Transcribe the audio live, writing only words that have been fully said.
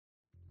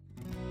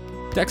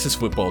Texas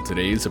Football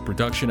Today is a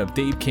production of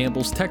Dave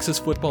Campbell's Texas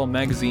Football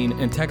Magazine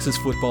and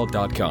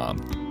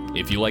TexasFootball.com.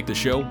 If you like the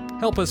show,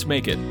 help us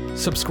make it.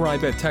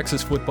 Subscribe at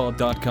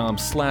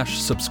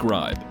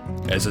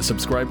TexasFootball.com/subscribe. As a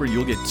subscriber,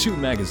 you'll get 2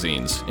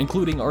 magazines,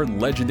 including our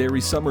legendary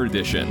summer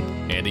edition,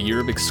 and a year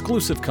of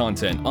exclusive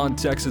content on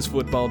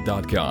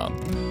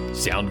TexasFootball.com.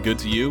 Sound good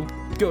to you?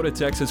 Go to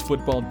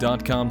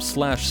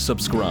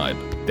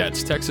TexasFootball.com/subscribe.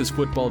 That's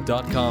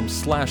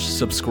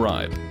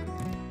TexasFootball.com/subscribe.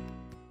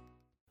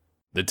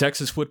 The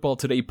Texas Football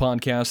Today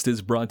podcast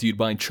is brought to you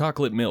by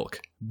Chocolate Milk,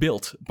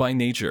 built by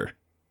nature.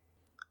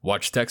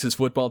 Watch Texas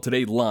Football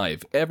Today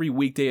live every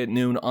weekday at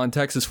noon on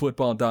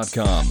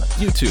TexasFootball.com,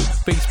 YouTube,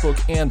 Facebook,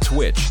 and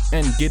Twitch,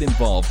 and get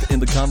involved in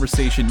the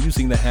conversation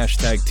using the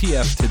hashtag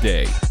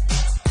TFToday.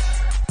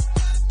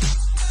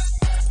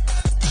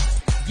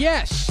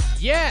 Yes,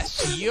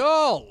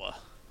 y'all.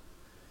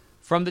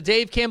 From the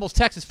Dave Campbell's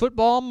Texas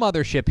Football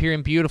Mothership here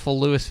in beautiful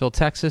Lewisville,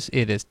 Texas,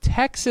 it is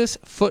Texas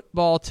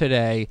Football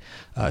Today,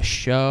 a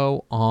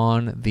show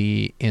on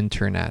the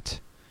internet.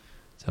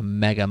 It's a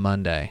mega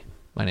Monday.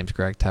 My name's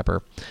Greg Tepper.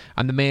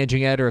 I'm the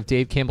managing editor of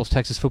Dave Campbell's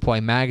Texas Football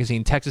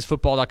Magazine,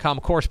 TexasFootball.com,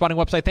 a corresponding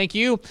website. Thank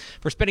you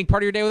for spending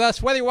part of your day with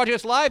us. Whether you're watching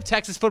us live,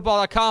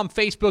 TexasFootball.com,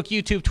 Facebook,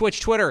 YouTube,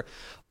 Twitch, Twitter,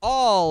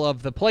 all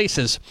of the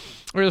places.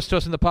 Or listen to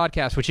us in the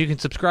podcast, which you can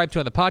subscribe to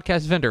on the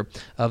podcast vendor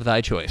of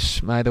thy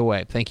choice. Either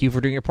way, thank you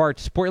for doing your part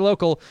to support your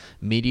local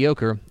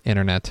mediocre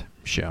internet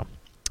show.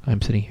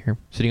 I'm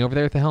sitting over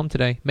there at the helm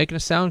today, making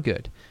us sound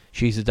good.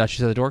 She's the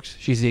Duchess of the Dorks.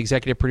 She's the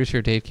executive producer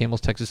of Dave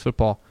Campbell's Texas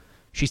Football.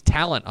 She's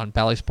talent on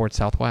Bally Sports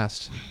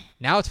Southwest.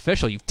 Now it's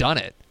official. You've done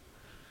it.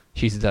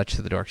 She's the Duchess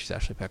of the Dorks. She's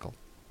Ashley Pickle.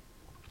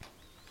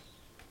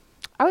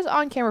 I was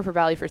on camera for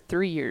Bally for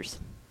 3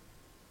 years.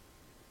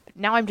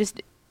 Now I'm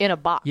just in a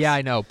box. Yeah,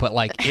 I know, but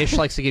like Ish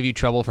likes to give you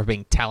trouble for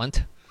being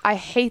talent. I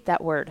hate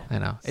that word. I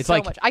know. It's so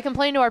like much. I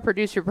complained to our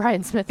producer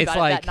Brian Smith about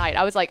it that night.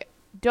 I was like,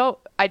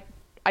 I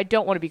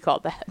don't want to be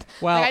called that.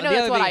 Well, like, I know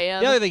that's what I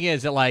am. The other thing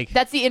is that like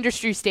that's the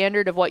industry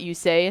standard of what you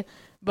say,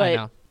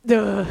 but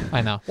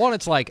I know. Well,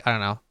 it's like, I don't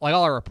know. Like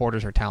all our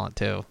reporters are talent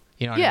too.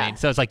 You know what I mean?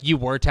 So it's like you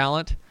were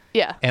talent.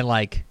 Yeah. And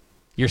like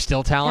you're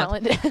still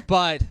talent.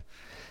 But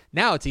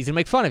now it's easy to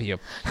make fun of you.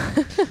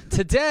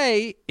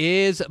 Today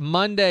is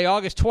Monday,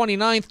 August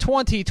 29th,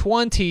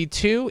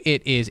 2022.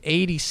 It is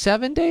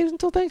 87 days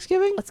until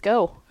Thanksgiving. Let's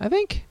go. I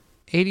think.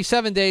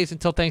 87 days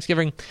until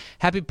Thanksgiving.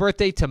 Happy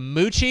birthday to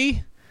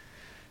Moochie.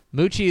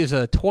 Moochie is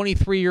a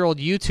 23-year-old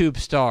YouTube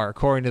star,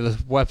 according to the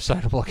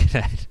website I'm looking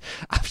at.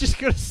 I'm just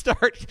going to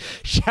start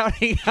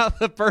shouting out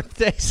the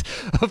birthdays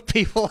of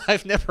people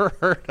I've never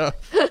heard of.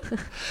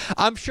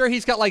 I'm sure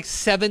he's got like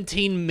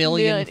 17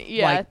 million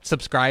like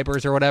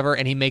subscribers or whatever,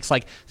 and he makes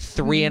like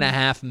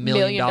 $3.5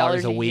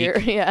 million a week. Year.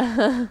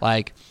 Yeah.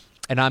 Like,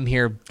 and I'm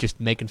here just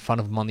making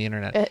fun of him on the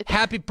internet.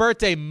 Happy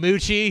birthday,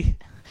 Moochie.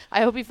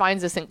 I hope he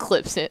finds us and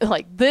clips it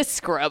like this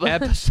scrub.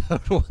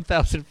 Episode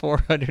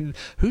 1400.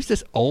 Who's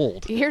this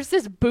old? Here's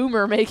this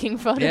boomer making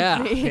fun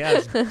of me. Yeah,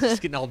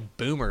 just getting all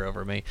boomer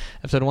over me.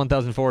 Episode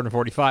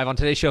 1445. On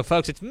today's show,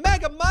 folks, it's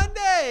Mega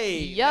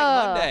Monday. Yeah.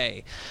 Mega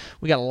Monday.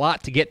 We got a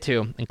lot to get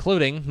to,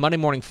 including Monday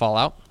Morning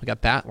Fallout. We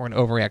got that. We're going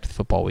to overreact to the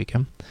football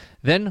weekend.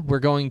 Then we're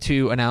going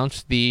to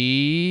announce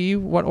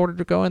what order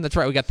to go in. That's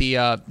right. We got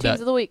the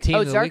Teams of the Week.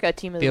 Ozarka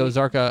Team of the Week. The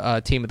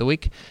Ozarka Team of the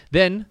Week.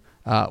 Then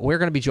we're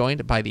going to be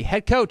joined by the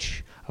head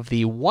coach of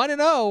the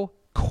 1-0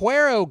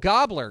 Cuero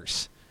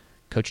Gobblers,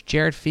 Coach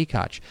Jared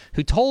Fekoch,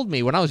 who told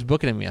me when I was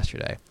booking him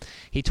yesterday,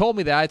 he told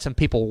me that I had some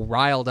people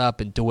riled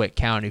up in DeWitt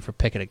County for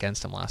picking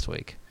against him last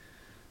week.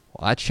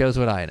 Well, that shows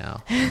what I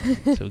know.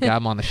 So we got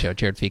him on the show.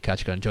 Jared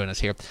Fekoch going to join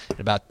us here at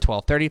about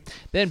 12:30.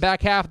 Then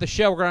back half of the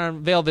show, we're going to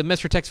unveil the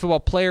Mr. Texas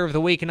Football Player of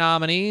the Week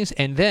nominees,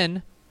 and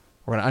then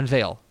we're going to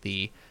unveil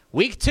the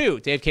Week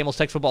 2 Dave Campbell's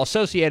Texas Football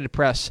Associated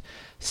Press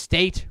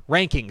state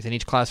rankings in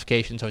each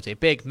classification. So it's a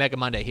big Mega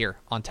Monday here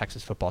on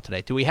Texas Football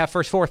Today. Do we have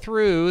first 4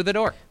 through the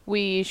door?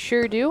 We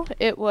sure do.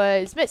 It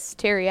was Miss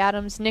Terry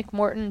Adams, Nick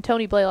Morton,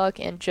 Tony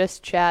Blaylock, and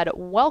Just Chad.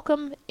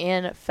 Welcome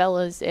in,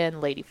 fellas and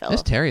lady fellas.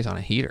 Miss Terry's on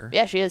a heater.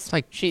 Yeah, she is. It's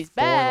like she's 4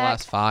 back. of the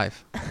last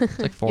 5. It's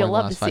like 4 of the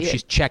last 5.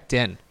 She's checked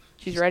in.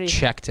 She's ready.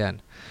 Checked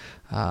in.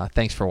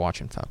 Thanks for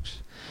watching,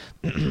 folks.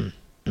 I'm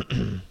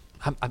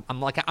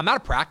out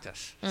of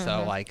practice. Mm-hmm.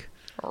 So like.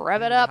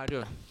 Rev it up.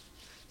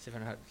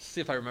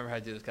 See if I remember how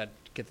to do this. Got to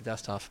get the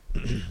dust off.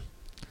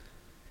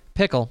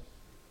 Pickle,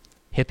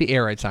 hit the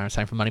air raid siren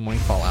sign for Monday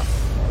Morning Fallout.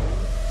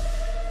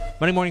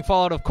 Monday Morning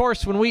Fallout, of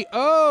course, when we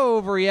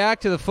overreact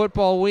to the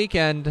football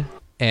weekend.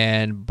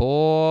 And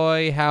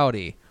boy,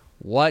 howdy,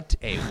 what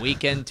a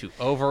weekend to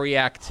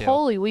overreact to.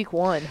 Holy week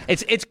 1.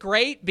 It's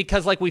great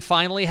because like we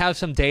finally have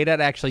some data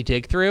to actually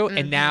dig through,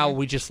 and now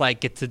we just like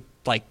get to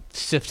like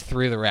sift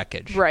through the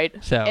wreckage. Right.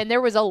 So, and there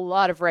was a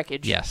lot of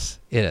wreckage. Yes,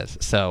 it is.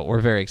 So we're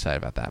very excited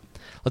about that.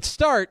 Let's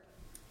start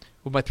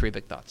with my 3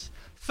 big thoughts.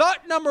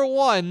 Thought number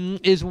 1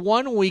 is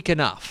 1 week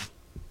enough.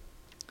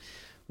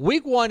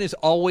 Week 1 is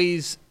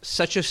always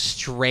such a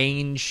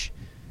strange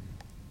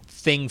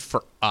thing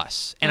for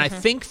us. And I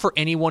think for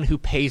anyone who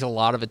pays a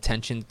lot of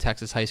attention to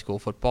Texas high school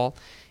football,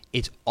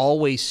 it's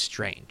always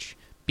strange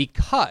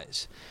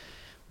because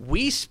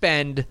we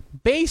spend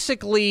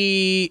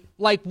basically,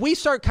 like, we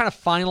start kind of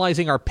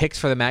finalizing our picks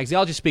for the magazine.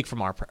 I'll just speak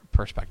from our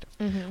perspective.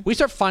 We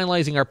start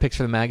finalizing our picks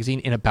for the magazine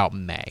in about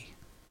May,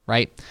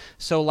 right?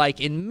 So, like,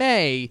 in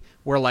May,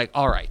 we're like,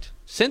 all right,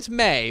 since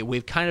May,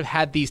 we've kind of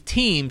had these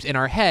teams in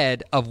our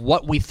head of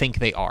what we think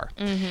they are.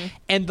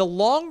 And the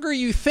longer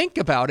you think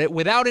about it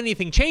without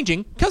anything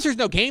changing, because there's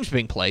no games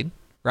being played,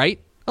 right?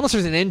 Unless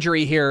there's an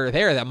injury here or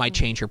there that might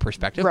change your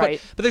perspective. Right.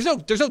 But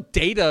there's no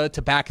data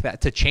to back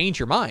that, to change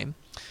your mind.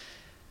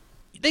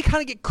 They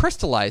kind of get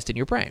crystallized in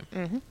your brain.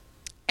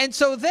 And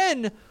so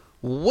then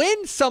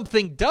when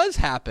something does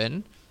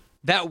happen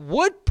that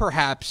would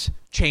perhaps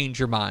change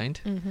your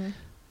mind,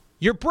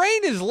 your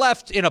brain is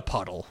left in a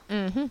puddle.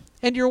 And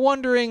you're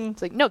wondering,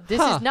 It's like, no, this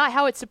is not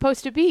how it's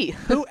supposed to be.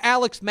 who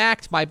Alex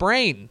Macked my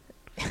brain?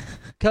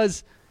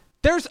 Because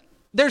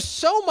there's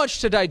so much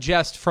to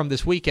digest from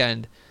this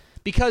weekend,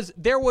 because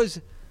there was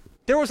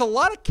a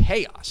lot of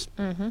chaos.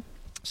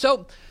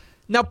 So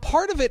now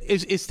part of it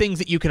is things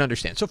that you can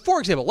understand. So, for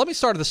example, let me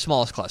start at the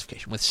smallest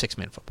classification with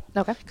six-man football.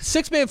 Okay.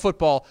 Six-man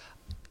football,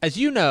 as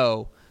you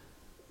know,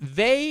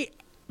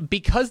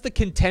 because the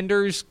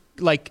contenders,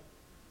 like,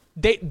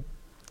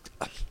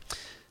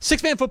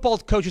 six-man football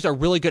coaches are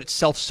really good at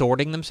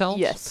self-sorting themselves.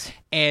 Yes.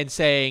 And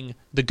saying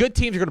the good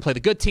teams are going to play the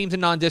good teams in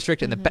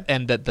non-district, and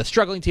the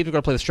struggling teams are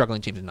going to play the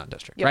struggling teams in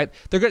non-district, Yep. right?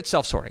 They're good at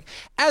self-sorting.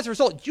 As a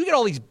result, you get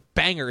all these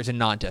bangers in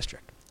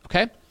non-district,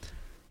 okay?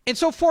 And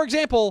so, for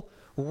example,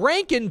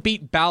 Rankin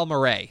beat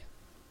Balmorhea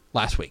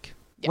last week.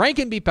 Yep.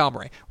 Rankin beat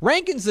Balmorhea.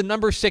 Rankin's the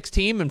number 6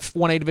 team in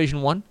 1A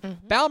Division 1.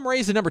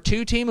 Balmorea's the number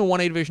 2 team in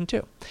 1A Division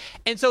 2.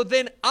 And so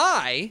then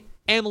I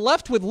am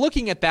left with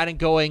looking at that and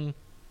going,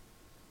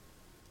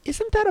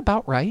 isn't that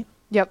about right?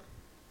 Yep.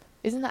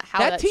 Isn't that how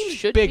that team's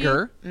should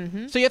bigger,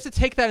 be? so you have to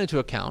take that into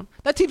account.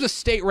 That team's a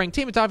state-ranked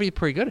team. It's obviously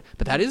pretty good,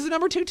 but that is the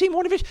number 2 team in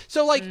 1 division.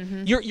 So, like,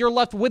 you're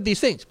left with these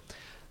things.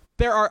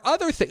 There are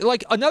other things.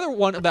 Like, another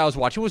one that I was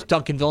watching was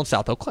Duncanville and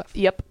South Oak Cliff.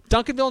 Yep.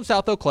 Duncanville and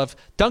South Oak Cliff.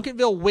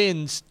 Duncanville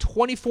wins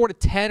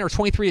 24-10 or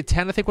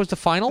 23-10, I think was the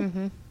final.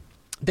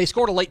 They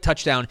scored a late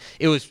touchdown.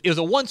 It was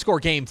a one-score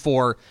game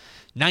for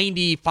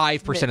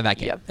 95% of that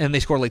game, Yep. and they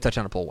scored a late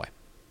touchdown to pull away.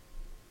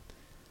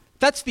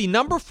 That's the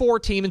number 4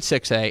 team in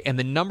 6A and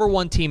the number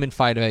 1 team in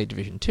 5A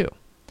Division 2.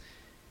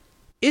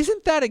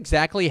 Isn't that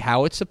exactly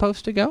how it's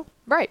supposed to go?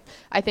 Right.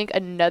 I think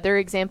another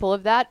example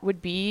of that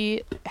would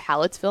be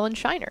Hallettsville and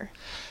Shiner.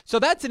 So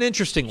that's an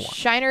interesting one.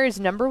 Shiner is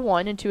number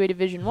 1 in 2A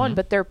Division 1,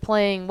 but they're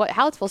playing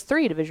Hallettsville's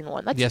 3 Division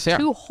 1. That's Yes, they are.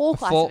 2 whole A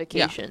full-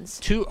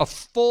 classifications. A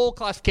full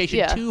classification,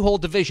 Yeah. 2 whole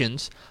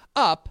divisions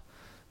up.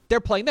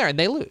 They're playing there and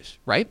they lose,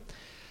 right?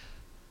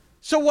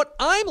 So what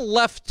I'm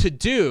left to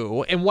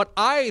do, and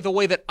the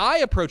way that I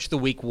approach the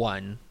week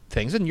 1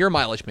 things, and your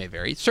mileage may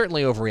vary,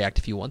 certainly overreact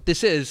if you want.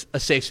 This is a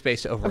safe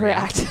space to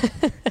overreact.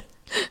 React.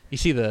 You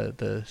see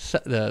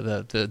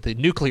the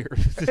nuclear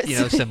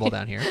symbol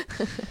down here.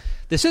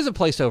 This is a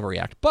place to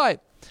overreact.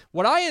 But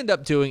what I end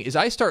up doing is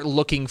I start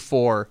looking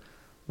for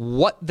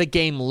what the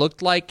game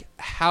looked like,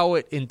 how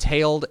it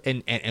entailed,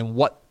 and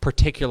what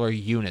particular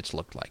units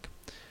looked like.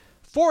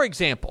 For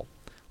example,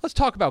 let's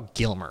talk about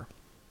Gilmer.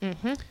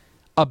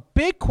 A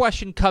big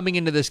question coming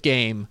into this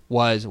game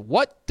was,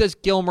 what does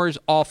Gilmer's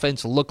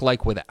offense look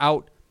like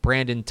without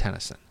Brandon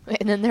Tennyson?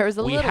 And then there was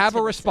a We little have a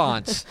Tennyson.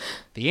 response.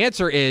 The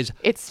answer is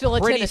It's still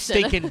a pretty Tennyson.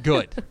 stinking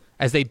good,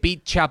 as they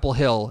beat Chapel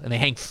Hill and they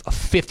hang a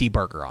 50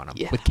 burger on him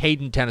with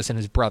Caden Tennyson,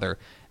 his brother,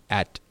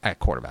 at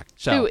quarterback.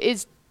 So Who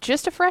is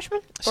just a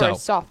freshman or So- a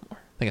sophomore?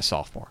 I think a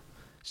sophomore.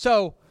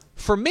 So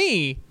for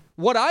me,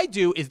 what I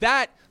do is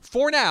that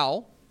for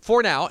now,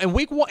 and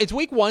it's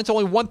week 1, it's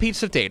only one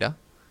piece of data,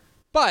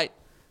 but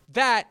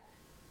that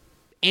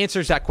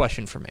answers that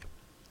question for me.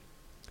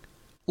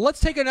 Let's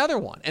take another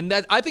one, and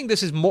that I think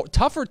this is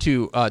tougher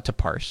to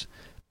parse,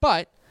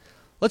 but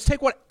let's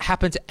take what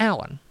happened to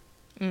Allen.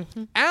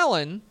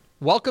 Allen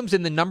welcomes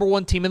in the number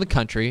 1 team in the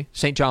country,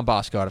 St. John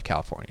Bosco out of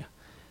California,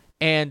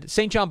 and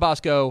St. John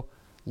Bosco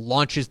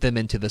launches them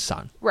into the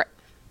sun. Right.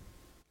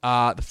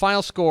 The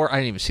final score, I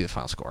didn't even see the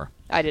final score.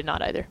 I did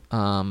not either.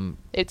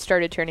 It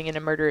started turning into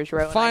Murderer's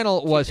Row. The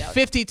final was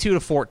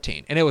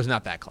 52-14, and it was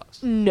not that close.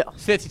 No.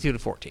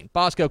 52-14.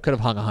 Bosco could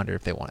have hung 100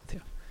 if they wanted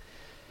to.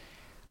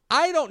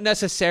 I don't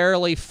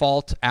necessarily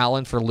fault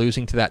Allen for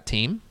losing to that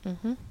team.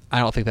 I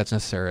don't think that's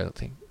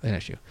necessarily an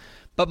issue.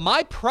 But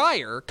my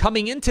prior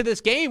coming into this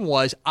game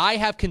was I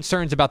have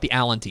concerns about the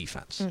Allen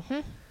defense.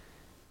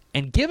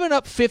 And giving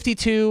up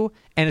 52,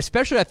 and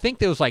especially I think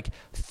there was like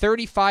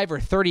 35 or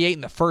 38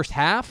 in the first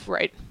half.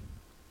 Right.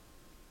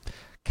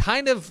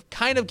 Kind of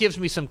gives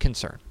me some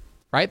concern,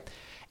 right?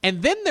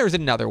 And then there's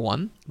another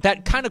one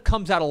that kind of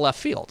comes out of left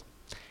field,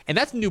 and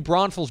that's New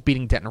Braunfels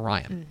beating Denton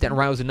Ryan. Denton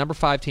Ryan was the number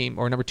 5 team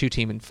or number 2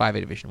 team in 5A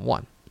Division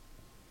 1.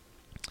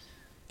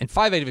 And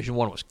 5A Division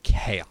 1 was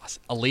chaos.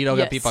 Aledo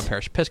got beat by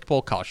Parish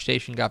Episcopal. College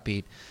Station got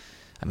beat.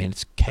 I mean,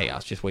 it's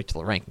chaos. Just wait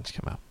till the rankings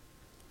come out.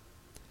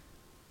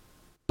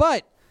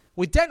 But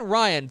with Denton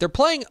Ryan, they're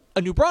playing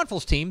a New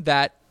Braunfels team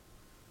that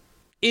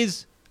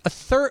is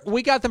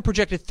We got them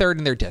projected third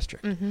in their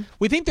district.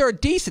 We think they're a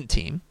decent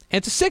team,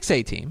 and it's a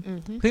 6A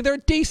team. We think they're a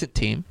decent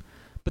team,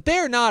 but they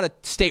are not a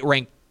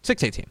state-ranked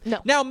 6A team. No.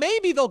 Now,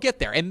 maybe they'll get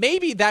there, and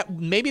maybe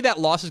that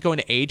loss is going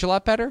to age a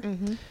lot better.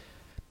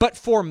 But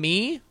for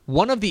me,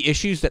 one of the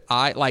issues that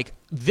I like,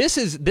 this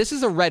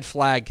is a red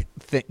flag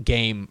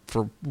game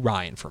for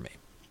Ryan for me.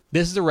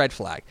 This is a red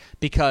flag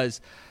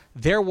because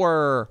there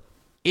were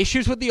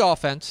issues with the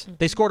offense.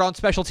 They scored on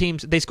special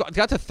teams. They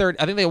got to third.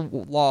 I think they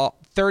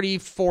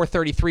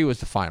 34-33 was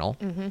the final.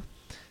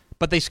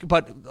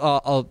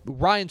 But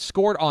Ryan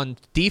scored on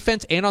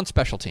defense and on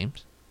special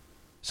teams.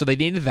 So they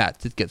needed that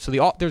to get.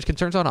 So there's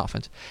concerns on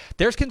offense.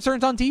 There's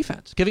concerns on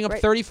defense, giving up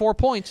 34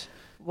 points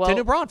to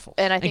New Braunfels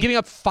and giving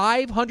up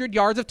 500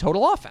 yards of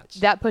total offense.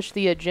 That pushed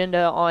the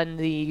agenda on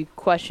the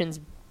questions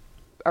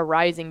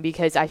arising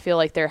because I feel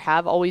like there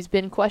have always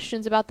been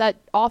questions about that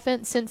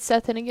offense since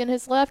Seth Hennigan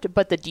has left,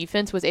 but the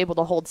defense was able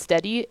to hold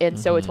steady, and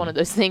so it's one of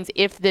those things.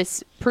 If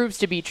this proves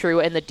to be true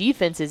and the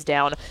defense is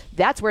down,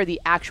 that's where the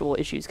actual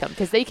issues come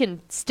because they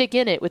can stick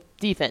in it with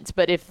defense,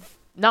 but if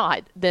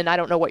not, then I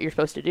don't know what you're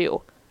supposed to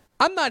do.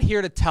 I'm not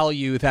here to tell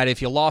you that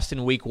if you lost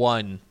in week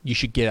 1, you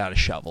should get out a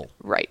shovel.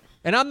 Right.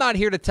 And I'm not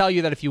here to tell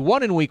you that if you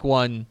won in week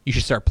 1, you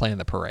should start playing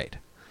the parade.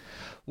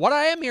 What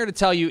I am here to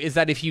tell you is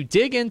that if you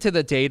dig into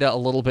the data a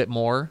little bit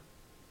more,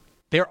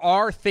 there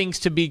are things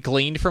to be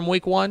gleaned from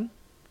week 1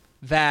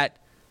 that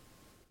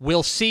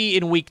we'll see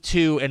in week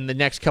 2 and the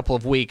next couple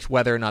of weeks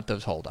whether or not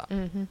those hold up.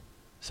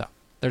 So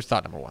there's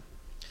thought number 1.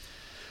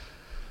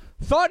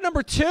 Thought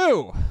number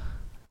 2,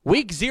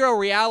 week 0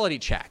 reality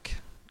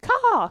check.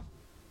 Caw.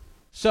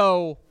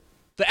 So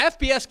the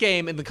FBS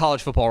game in the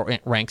college football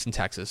ranks in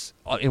Texas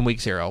in week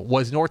 0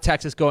 was North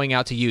Texas going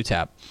out to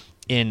UTEP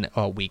in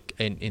a week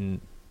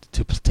in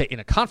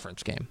a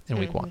conference game in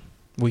week 1,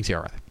 week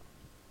 0 rather.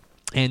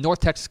 And North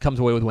Texas comes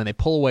away with a win. They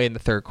pull away in the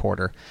third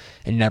quarter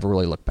and never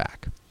really look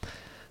back.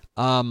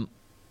 I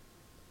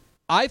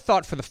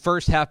thought for the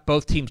first half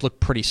both teams looked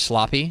pretty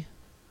sloppy.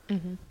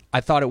 I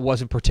thought it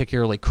wasn't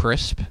particularly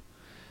crisp,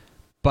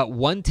 but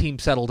one team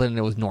settled in and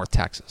it was North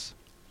Texas.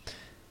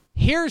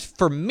 Here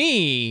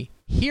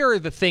are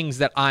the things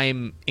that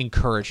I'm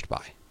encouraged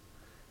by.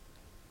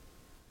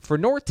 For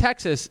North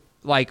Texas,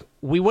 like,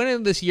 we went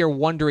into this year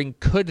wondering,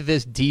 could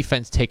this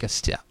defense take a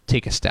step?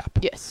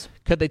 Yes.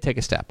 Could they take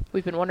a step?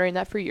 We've been wondering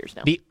that for years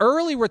now. The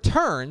early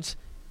returns,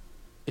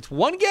 it's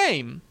one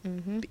game,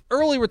 the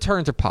early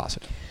returns are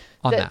positive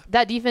on that.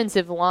 That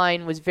defensive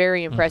line was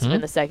very impressive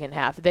in the second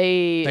half.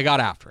 They got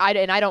after it.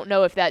 And I don't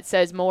know if that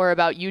says more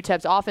about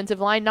UTEP's offensive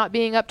line not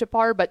being up to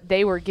par, but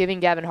they were giving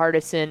Gavin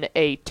Hardison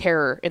a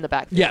terror in the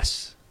backfield.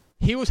 Yes.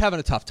 He was having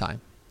a tough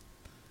time.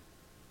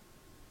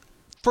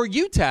 For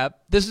UTEP,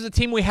 this is a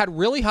team we had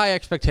really high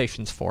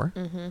expectations for.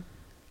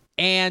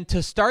 And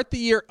to start the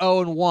year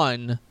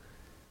 0-1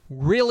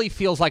 really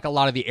feels like a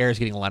lot of the air is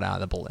getting let out of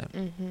the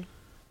balloon.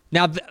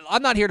 Now,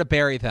 I'm not here to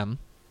bury them.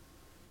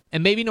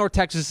 And maybe North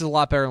Texas is a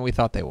lot better than we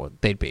thought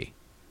they'd be.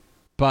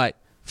 But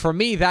for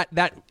me,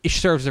 that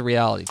serves as a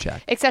reality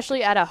check.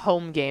 Especially at a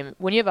home game.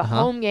 When you have a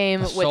home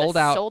game with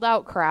a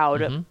sold-out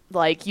crowd,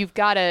 like, you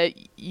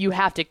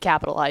have to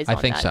capitalize on that.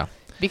 I think so.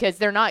 Because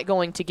they're not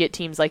going to get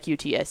teams like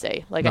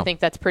UTSA. Like, no. I think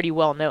that's pretty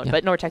well known. Yeah.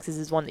 But North Texas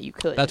is one that you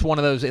could. That's one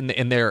of those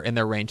in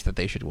their range that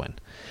they should win.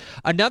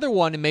 Another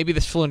one, and maybe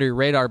this flew under your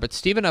radar, but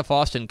Stephen F.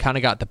 Austin kind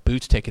of got the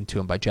boots taken to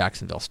him by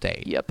Jacksonville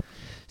State. Yep.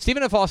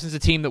 Stephen F. Austin's a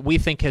team that we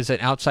think has an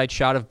outside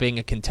shot of being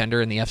a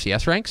contender in the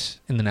FCS ranks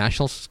in the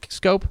national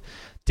scope.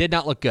 Did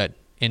not look good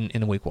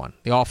in week 1.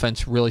 The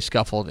offense really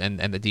scuffled, and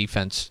the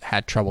defense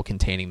had trouble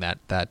containing that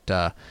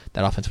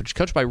offense, which is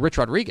coached by Rich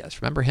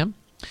Rodriguez. Remember him?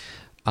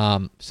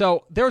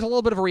 So there was a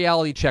little bit of a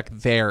reality check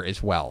there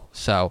as well.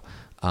 So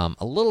a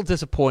little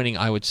disappointing,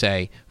 I would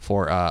say,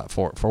 for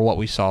what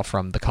we saw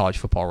from the college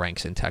football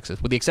ranks in Texas,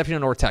 with the exception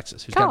of North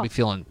Texas, who's got to be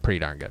feeling pretty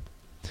darn good.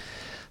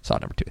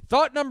 Thought number 2.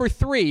 Thought number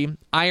 3,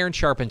 iron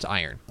sharpens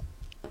iron.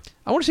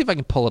 I want to see if I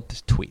can pull up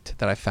this tweet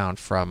that I found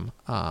from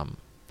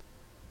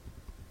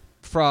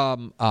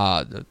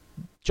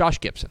Josh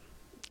Gibson,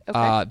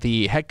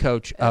 the head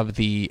coach of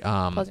the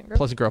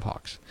Pleasant Grove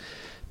Hawks.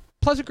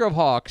 Pleasant Grove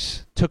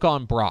Hawks took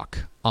on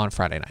Brock on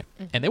Friday night,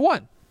 and they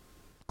won.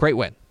 Great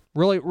win.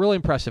 Really, really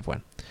impressive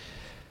win.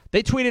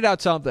 They tweeted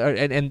out something,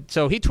 and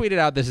so he tweeted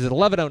out, this is at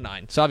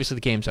 11:09, so obviously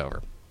the game's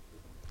over.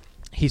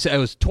 He said it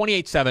was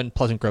 28-7,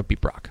 Pleasant Grove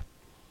beat Brock.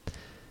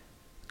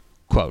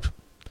 Quote,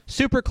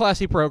 super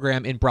classy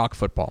program in Brock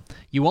football.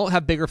 You won't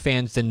have bigger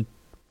fans than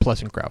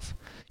Pleasant Grove.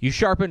 You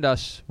sharpened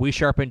us, we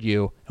sharpened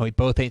you, and we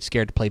both ain't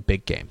scared to play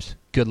big games.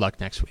 Good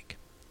luck next week.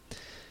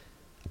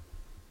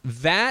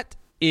 That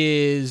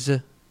is,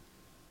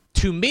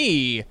 to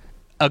me,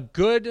 a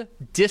good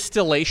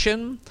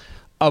distillation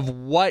of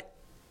what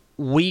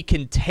we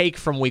can take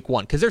from week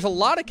 1. Because there's a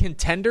lot of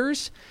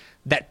contenders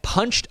that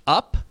punched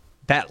up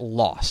that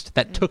lost,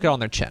 that took it on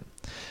their chin.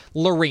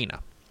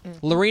 Lorena.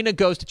 Lorena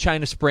goes to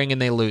China Spring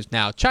and they lose.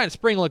 Now, China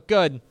Spring looked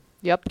good.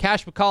 Yep.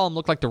 Cash McCollum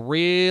looked like the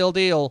real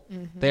deal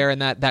there in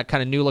that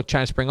kind of new look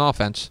China Spring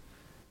offense.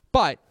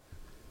 But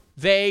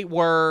they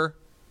were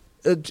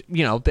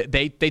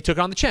they took it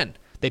on the chin.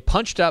 They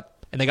punched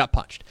up and they got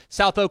punched.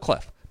 South Oak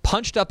Cliff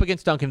punched up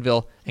against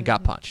Duncanville and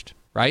got punched,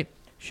 right?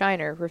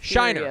 Shiner,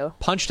 Refugio. Shiner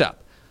punched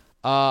up.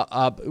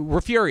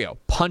 Refugio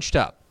punched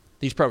up.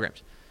 These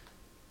programs.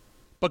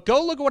 But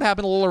go look at what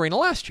happened to Lorena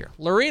last year.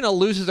 Lorena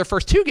loses their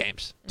first 2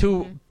 games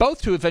to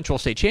both to eventual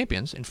state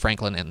champions in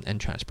Franklin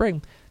and China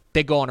Spring.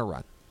 They go on a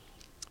run.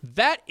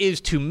 That is,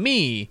 to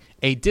me,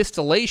 a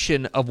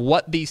distillation of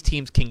what these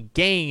teams can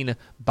gain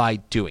by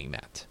doing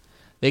that.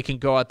 They can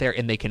go out there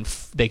and they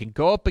can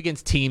go up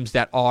against teams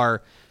that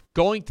are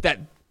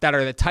that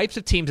are the types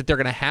of teams that they're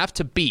going to have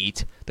to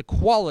beat, the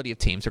quality of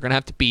teams they're going to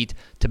have to beat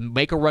to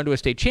make a run to a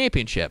state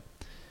championship.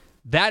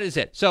 That is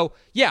it. So,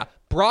 yeah,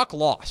 Brock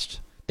lost.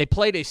 They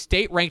played a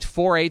state-ranked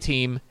 4A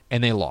team,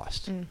 and they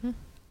lost.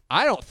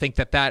 I don't think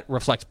that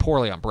reflects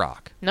poorly on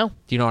Brock. No.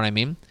 Do you know what I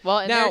mean? Well,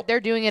 and now, they're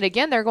doing it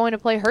again. They're going to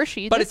play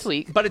Hershey this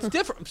week. But it's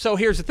different. So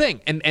here's the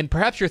thing, and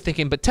perhaps you're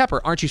thinking, but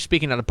Tepper, aren't you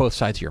speaking out of both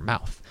sides of your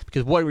mouth?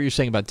 Because what were you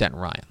saying about Denton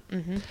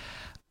Ryan?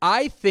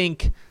 I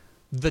think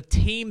the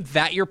team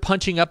that you're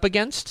punching up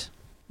against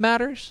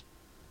matters.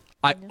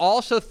 I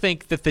also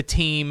think that the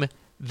team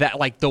that,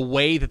 like, the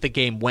way that the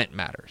game went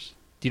matters.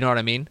 Do you know what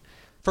I mean?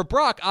 For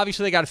Brock,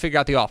 obviously they got to figure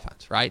out the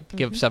offense, right?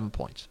 Give up 7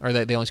 points, or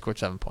they only scored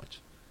 7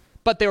 points.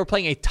 But they were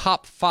playing a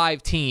top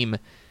 5 team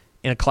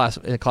in a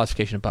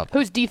classification above them.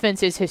 Whose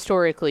defense is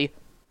historically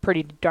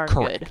pretty darn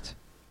good.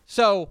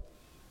 So,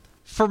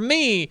 for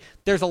me,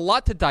 there's a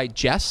lot to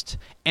digest,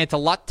 and it's a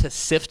lot to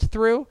sift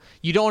through.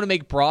 You don't want to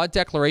make broad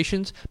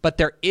declarations, but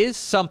there is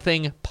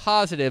something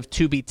positive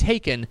to be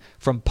taken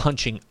from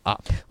punching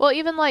up. Well,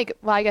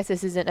 I guess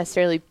this isn't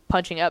necessarily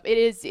punching up. It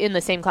is in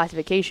the same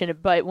classification,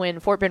 but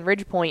when Fort Bend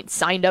Ridgepoint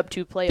signed up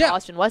to play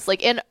Austin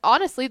Westlake, and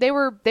honestly, they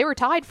were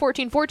tied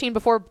 14-14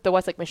 before the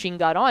Westlake machine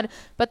got on,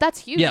 but that's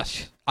huge.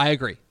 Yes, I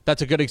agree.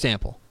 That's a good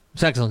example.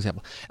 It's an excellent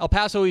example. El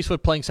Paso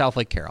Eastwood playing South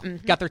Lake Carroll.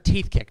 Got their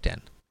teeth kicked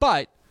in.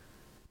 But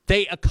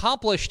they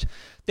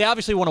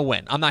obviously want to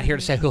win. I'm not here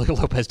to say Julio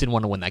Lopez didn't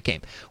want to win that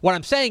game. What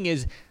I'm saying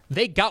is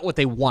they got what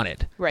they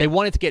wanted. Right. They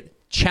wanted to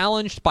get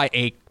challenged by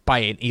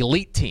an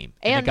elite team.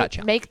 And they got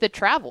challenged. Make the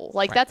travel.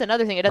 That's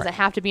another thing. It doesn't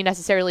have to be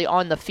necessarily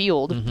on the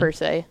field, per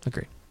se.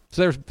 Agreed.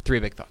 So there's 3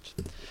 big thoughts.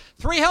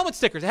 3 helmet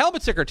stickers. A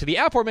helmet sticker to the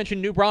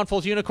aforementioned New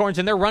Braunfels Unicorns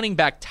and their running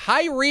back,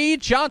 Tyree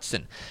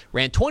Johnson.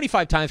 Ran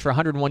 25 times for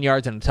 101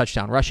 yards and a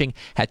touchdown rushing.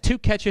 Had 2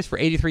 catches for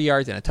 83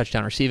 yards and a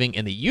touchdown receiving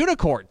in the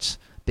Unicorns.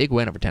 Big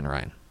win over Denton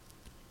Ryan.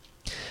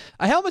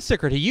 A helmet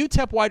sticker to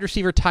UTEP wide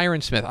receiver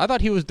Tyron Smith. I thought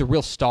he was the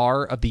real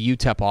star of the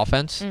UTEP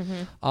offense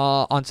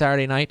on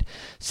Saturday night.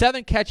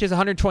 7 catches,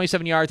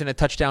 127 yards, and a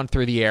touchdown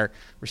through the air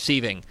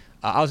receiving.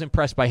 I was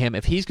impressed by him.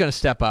 If he's going to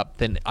step up,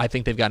 then I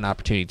think they've got an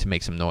opportunity to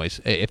make some noise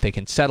if they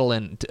can settle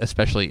in,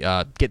 especially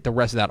get the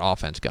rest of that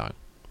offense going.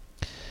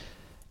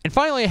 And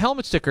finally, a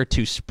helmet sticker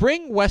to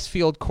Spring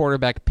Westfield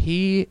quarterback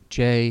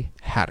P.J.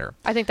 Hatter.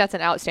 I think that's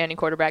an outstanding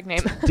quarterback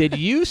name. Did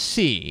you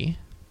see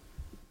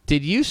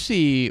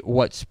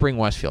what Spring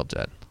Westfield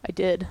did? I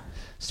did.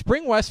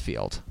 Spring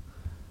Westfield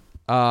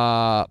put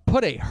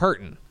a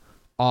hurtin'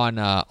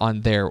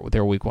 on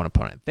their week 1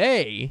 opponent.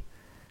 They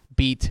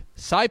beat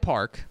Cy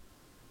Park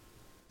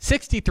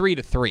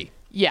 63-3.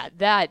 Yeah,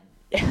 that.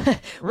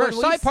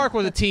 Cy Park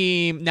was a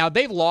team. Now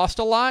they've lost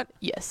a lot.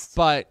 Yes,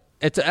 but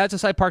that's a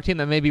Cy Park team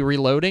that may be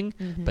reloading.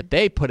 But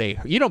they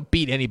you don't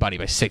beat anybody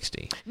by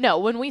 60. No,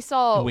 when we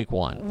saw week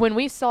 1, when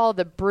we saw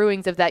the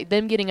brewings of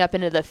them getting up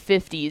into the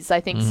 50s, I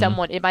think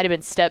it might have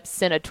been Steps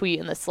sent a tweet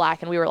in the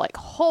Slack, and we were like,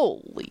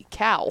 "Holy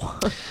cow!"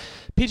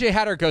 PJ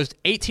Hatter goes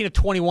 18 of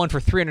 21 for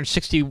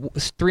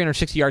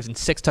 360 yards and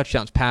 6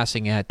 touchdowns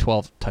passing and had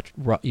 12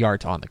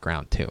 yards on the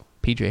ground too.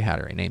 PJ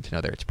Hatter, a name to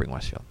know there at Spring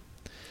Westfield.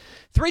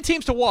 3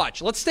 teams to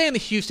watch. Let's stay in the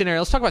Houston area.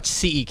 Let's talk about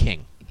C.E.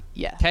 King.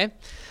 Yeah. Okay.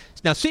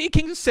 Now, C.E.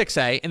 King's a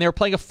 6A, and they were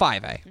playing a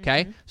 5A,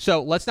 okay?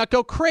 So let's not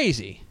go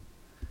crazy.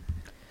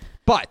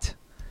 But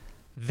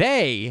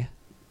they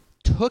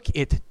took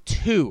it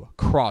to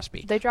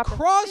Crosby. They dropped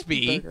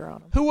Crosby, a burger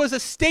on them. who was a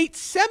state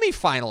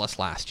semifinalist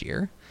last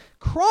year.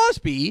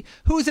 Crosby,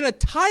 who was in a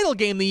title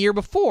game the year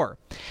before.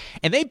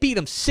 And they beat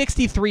him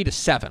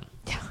 63-7.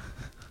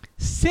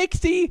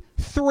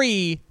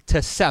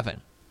 63-7.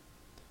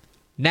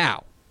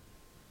 Now,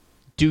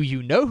 do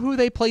you know who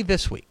they play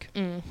this week?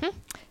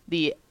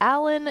 The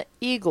Allen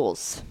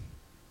Eagles.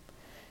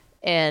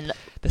 And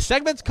the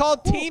segment's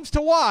called Teams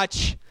to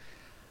Watch.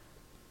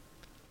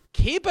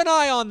 Keep an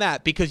eye on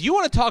that because you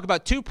want to talk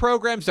about 2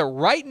 programs that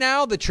right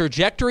now the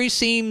trajectory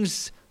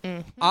seems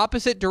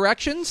opposite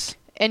directions.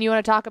 And you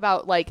want to talk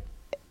about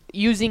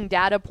using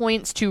data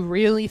points to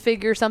really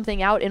figure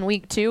something out in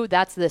week 2.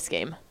 That's this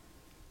game.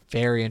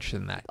 Very interested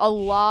in that. A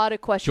lot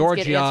of questions George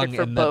get Young answered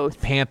for and both.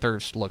 The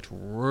Panthers looked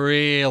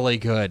really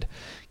good.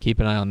 Keep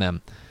an eye on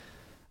them.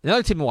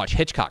 Another team to watch,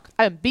 Hitchcock.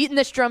 I've beaten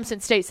this drum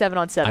since state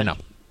 7-on-7. I know.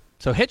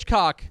 So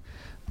Hitchcock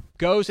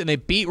goes and they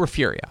beat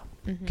Refugio.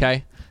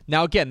 Okay?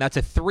 Now, again, that's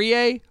a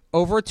 3A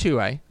over a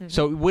 2A,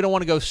 so we don't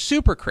want to go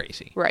super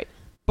crazy. Right.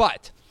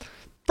 But,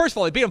 first of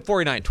all, they beat them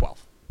 49-12.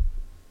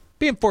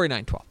 Beat them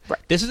 49-12. Right.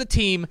 This is a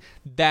team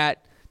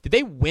that Did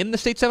they win the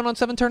state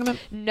 7-on-7 tournament?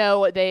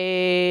 No,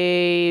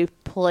 they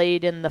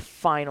played in the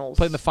finals.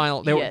 Played in the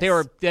final. They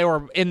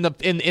were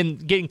in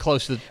getting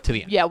close to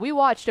the end. Yeah, we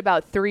watched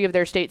about 3 of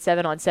their state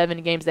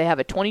 7-on-7 games. They have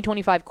a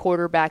 2025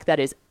 quarterback that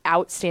is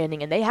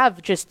outstanding, and they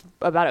have just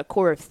about a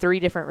core of 3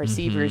 different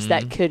receivers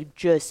that could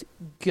just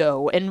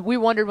go. And we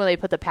wondered when they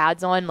put the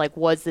pads on, like,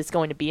 was this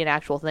going to be an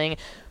actual thing?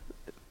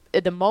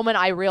 At the moment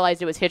I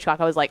realized it was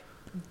Hitchcock, I was like,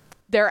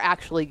 they're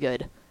actually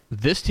good.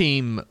 This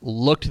team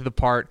looked the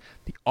part.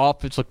 The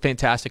offense looked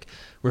fantastic.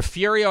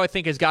 Refugio, I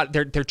think, has got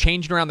they're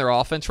changing around their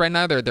offense right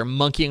now. They're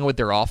monkeying with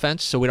their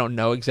offense, so we don't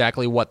know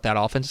exactly what that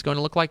offense is going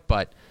to look like.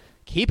 But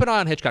keep an eye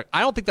on Hitchcock. I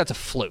don't think that's a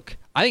fluke.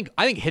 I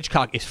think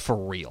Hitchcock is for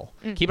real.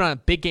 Keep an eye on a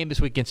big game this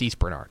week against East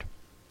Bernard.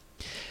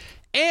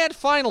 And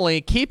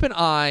finally, keep an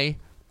eye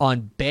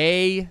on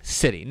Bay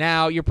City.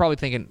 Now you're probably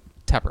thinking,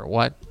 Tepper,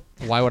 what?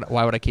 Why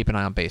would I keep an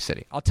eye on Bay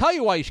City? I'll tell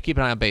you why you should keep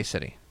an eye on Bay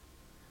City.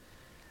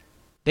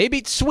 They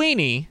beat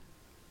Sweeney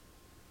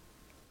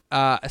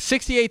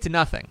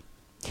 68-0.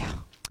 Yeah.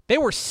 They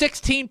were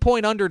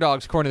 16-point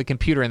underdogs according to the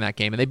computer in that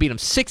game, and they beat them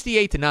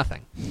 68-0.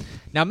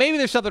 Now, maybe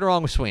there's something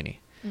wrong with Sweeney.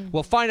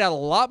 We'll find out a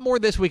lot more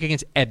this week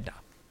against Edna.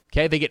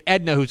 Okay, they get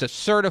Edna, who's a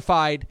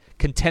certified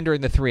contender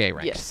in the 3A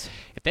ranks. Yes.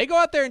 If they go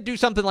out there and do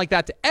something like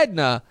that to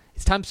Edna,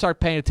 it's time to start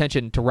paying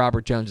attention to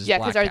Robert Jones's Yeah,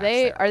 because are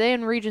they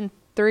in Region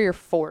 3 or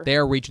 4?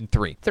 They're Region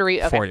 3. 3,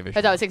 okay. 4 division.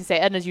 I thought I was going to say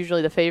Edna's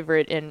usually the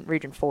favorite in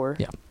Region 4.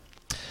 Yeah.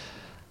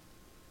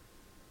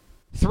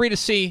 3 to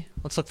C.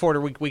 Let's look forward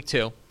to week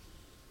 2.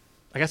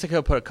 I guess I could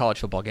have put a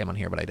college football game on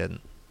here, but I didn't.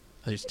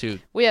 There's too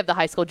We have the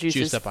high school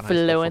juices juiced up on high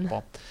school flowing.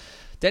 football.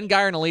 Denton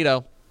Guyer and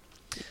Aledo.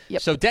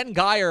 Yep. So Denton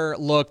Guyer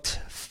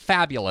looked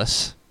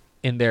fabulous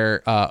in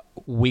their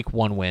week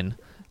 1 win.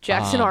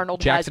 Jackson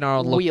Arnold has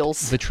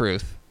wheels. The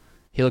truth.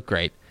 He looked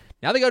great.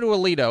 Now they go to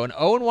Aledo, an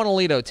 0-1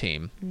 Aledo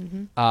team.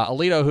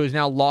 Aledo, who has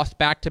now lost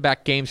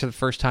back-to-back games for the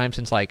first time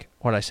since, like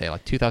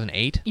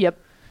 2008? Yep.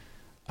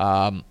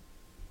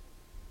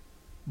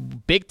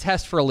 Big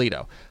test for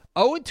Aledo.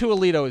 0-2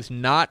 Aledo is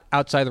not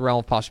outside the realm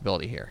of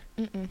possibility here.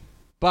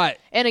 But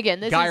And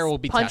again, this Guyer is will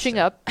be punching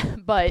tested.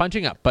 up, but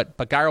Punching up, but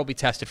Guyer will be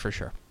tested for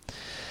sure.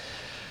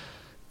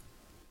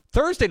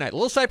 Thursday night,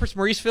 Little Cypress,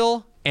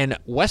 Mauriceville, and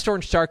West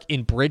Orange Stark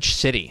in Bridge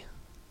City.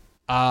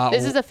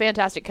 this is a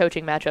fantastic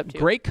coaching matchup too.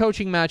 Great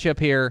coaching matchup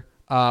here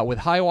with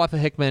Hiawatha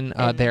Hickman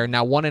there,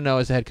 now 1-0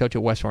 as the head coach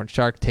at West Orange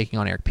Stark, taking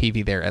on Eric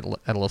Peavy there at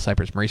Little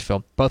Cypress,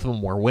 Mauriceville. Both of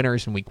them were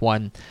winners in week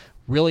 1.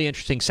 Really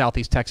interesting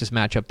Southeast Texas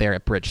matchup there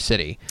at Bridge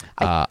City.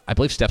 I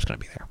believe Steph's going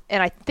to be there.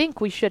 And I think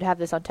we should have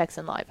this on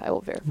Texan Live. I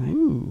will verify.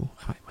 Ooh,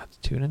 I might have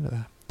to tune into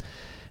that.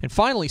 And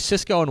finally,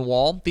 Cisco and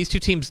Wall. These two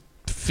teams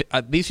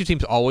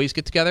always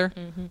get together,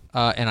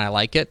 and I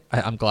like it.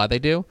 I'm glad they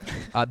do.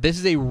 This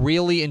is a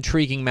really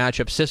intriguing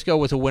matchup. Cisco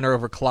was a winner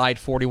over Clyde,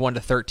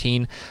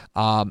 41-13,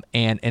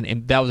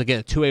 and that was again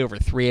a 2A over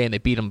 3A, and they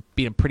beat them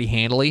pretty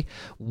handily.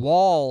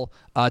 Wall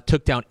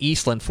took down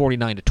Eastland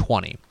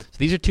 49-20. So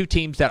these are two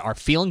teams that are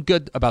feeling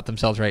good about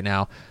themselves right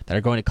now that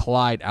are going to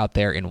collide out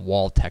there in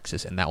Wall,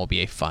 Texas, and that will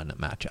be a fun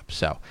matchup.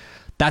 So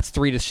that's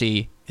 3 to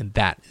see, and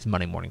that is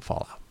Monday Morning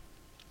Fallout.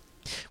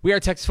 We are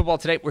Texas Football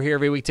Today. We're here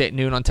every weekday at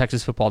noon on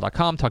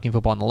TexasFootball.com, talking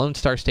football in the Lone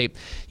Star State.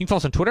 You can follow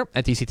us on Twitter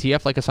at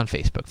DCTF, like us on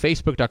Facebook,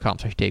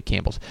 Facebook.com/Dave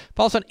Campbell's.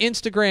 Follow us on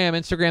Instagram,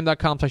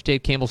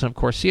 Instagram.com/Dave Campbell's, and of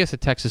course, see us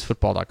at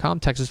TexasFootball.com.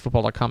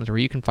 TexasFootball.com is where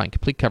you can find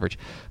complete coverage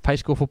of high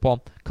school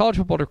football, college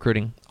football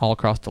recruiting, all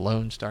across the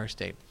Lone Star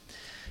State.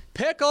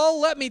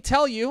 Pickle, let me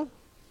tell you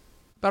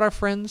about our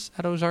friends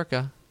at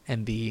Ozarka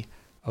and the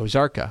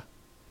Ozarka.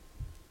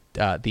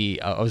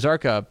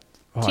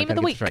 Team of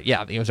the week. Right.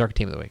 Yeah, the Ozarka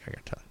team of the week. I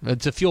got to tell you.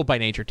 It's a Fueled by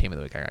Nature team of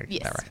the week. I got to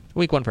get that right.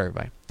 Week 1 for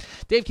everybody.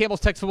 Dave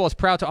Campbell's Texas Football is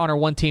proud to honor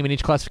one team in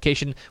each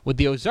classification with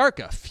the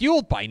Ozarka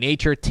Fueled by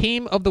Nature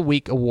Team of the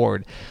Week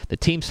award. The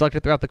teams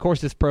selected throughout the course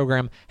of this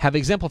program have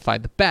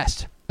exemplified the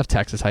best of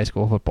Texas high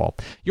school football.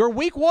 Your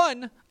Week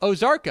 1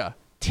 Ozarka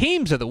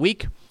Teams of the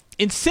Week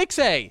in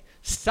 6A.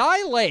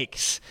 Cy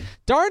Lakes,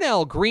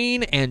 Darnell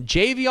Green, and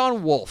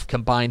Javion Wolf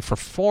combined for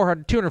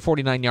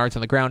 249 yards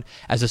on the ground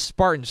as the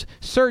Spartans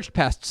surged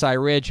past Cy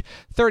Ridge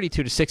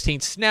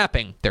 32-16,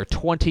 snapping their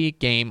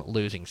 20-game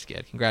losing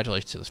skid.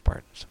 Congratulations to the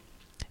Spartans.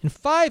 In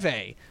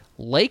 5A,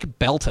 Lake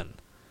Belton.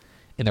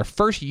 In their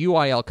first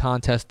UIL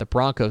contest, the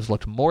Broncos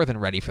looked more than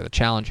ready for the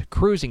challenge,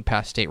 cruising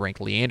past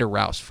state-ranked Leander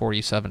Rouse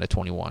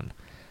 47-21.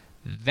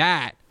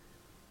 That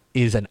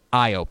is an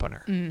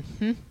eye-opener.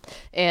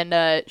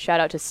 And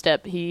shout out to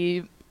Step.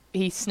 He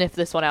sniffed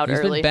this one out He's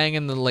early. been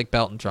banging the Lake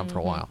Belton drum for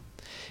a while.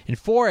 In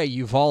 4A,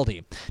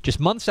 Uvalde. Just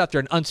months after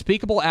an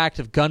unspeakable act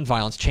of gun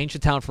violence changed the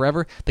town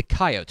forever, the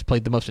Coyotes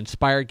played the most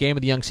inspired game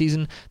of the young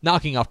season,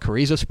 knocking off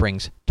Carrizo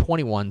Springs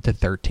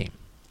 21-13.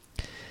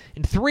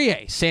 In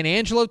 3A, San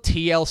Angelo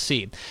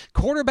TLC.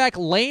 Quarterback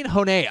Lane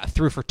Honea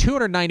threw for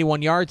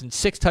 291 yards and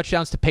 6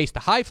 touchdowns to pace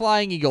the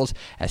high-flying Eagles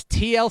as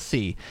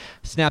TLC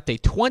snapped a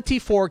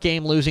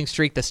 24-game losing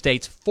streak, the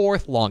state's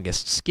 4th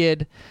longest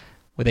skid,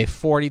 with a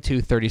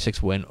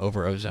 42-36 win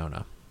over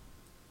Ozona.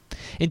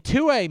 In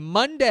 2A,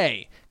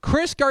 Monday,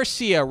 Chris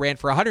Garcia ran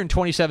for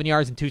 127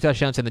 yards and 2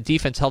 touchdowns, and the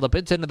defense held up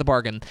its end of the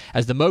bargain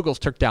as the Moguls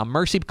took down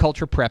Mercy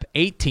Culture Prep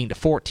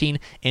 18-14,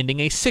 ending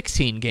a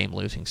 16-game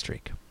losing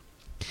streak.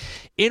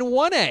 In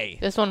 1A,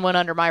 This one went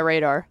under my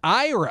radar.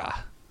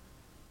 Ira.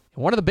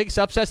 One of the biggest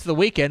upsets of the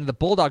weekend, the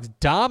Bulldogs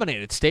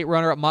dominated state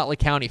runner-up Motley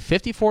County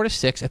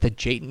 54-6 at the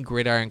Jayton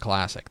Gridiron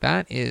Classic.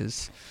 That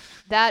is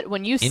That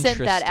when you sent that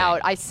interesting.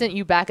 out, I sent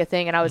you back a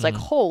thing, and I was like,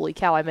 "Holy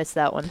cow, I missed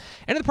that one."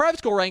 And in the private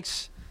school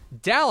ranks,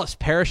 Dallas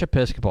Parish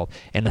Episcopal.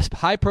 In a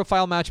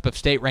high-profile matchup of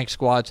state-ranked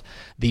squads,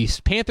 the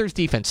Panthers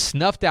defense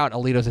snuffed out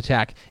Alito's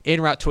attack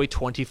en route to a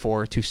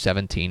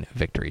 24-17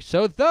 victory.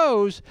 So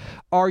those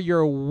are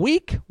your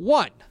Week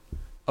 1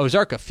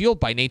 Ozarka Fueled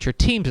by Nature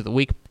teams of the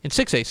week. In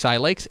 6A, Cy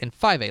Lakes. In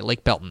 5A,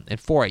 Lake Belton. In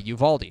 4A,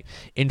 Uvalde.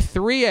 In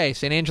 3A,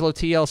 San Angelo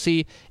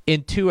TLC.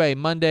 In 2A,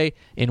 Monday.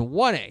 In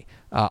 1A,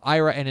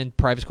 Ira, and in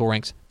private school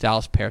ranks,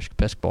 Dallas Parish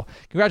Episcopal.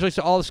 Congratulations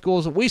to all the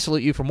schools. We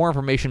salute you. For more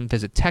information,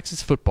 visit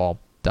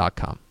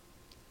TexasFootball.com.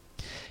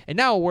 And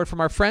now a word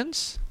from our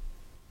friends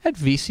at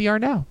VCR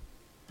Now.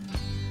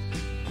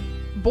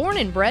 Born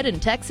and bred in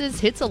Texas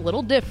hits a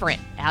little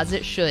different, as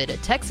it should.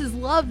 Texas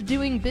loves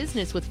doing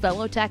business with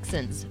fellow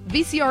Texans.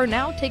 VCR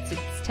Now takes its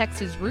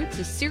Texas roots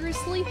as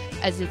seriously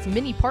as its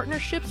many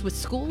partnerships with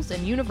schools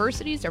and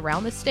universities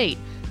around the state.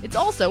 It's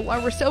also why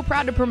we're so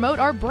proud to promote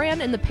our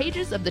brand in the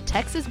pages of the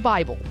Texas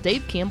Bible,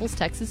 Dave Campbell's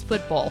Texas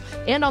Football,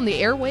 and on the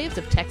airwaves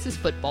of Texas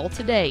Football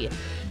Today.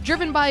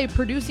 Driven by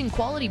producing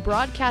quality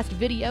broadcast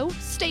video,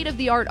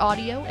 state-of-the-art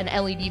audio, and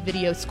LED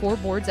video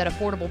scoreboards at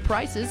affordable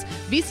prices,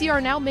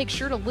 VCR Now makes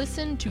sure to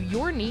listen to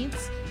your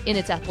needs in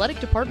its athletic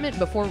department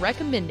before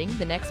recommending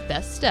the next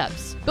best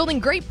steps. Building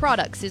great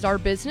products is our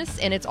business,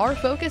 and it's our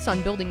focus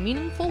on building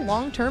meaningful,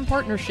 long-term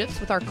partnerships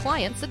with our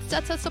clients that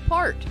sets us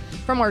apart.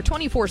 From our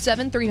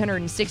 24/7,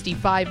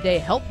 365-day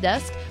help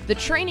desk, the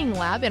training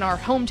lab in our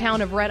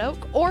hometown of Red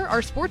Oak, or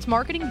our sports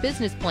marketing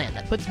business plan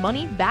that puts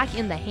money back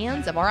in the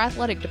hands of our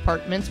athletic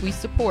departments we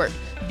support,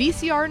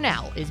 VCR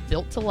Now is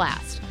built to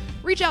last.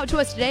 Reach out to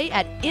us today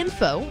at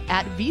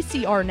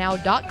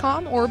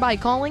info@vcrnow.com or by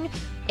calling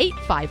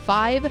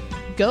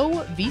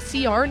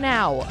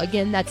 855-GO-VCR-NOW.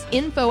 Again, that's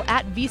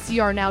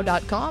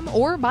info@vcrnow.com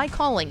or by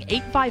calling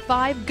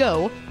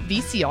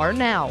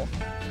 855-GO-VCR-NOW.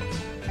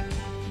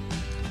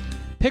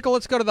 Pickle,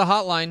 let's go to the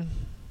hotline,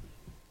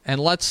 and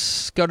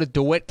let's go to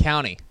DeWitt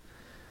County.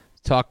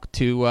 Talk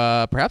to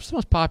perhaps the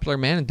most popular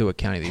man in DeWitt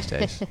County these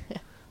days.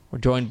 We're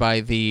joined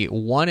by the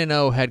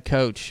 1-0 head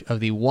coach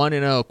of the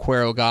 1-0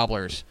 Cuero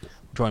Gobblers.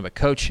 We're joined by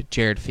Coach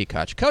Jared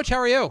Fekoch. Coach, how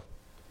are you?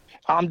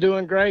 I'm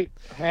doing great,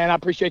 and I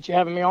appreciate you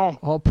having me on.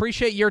 Well,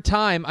 appreciate your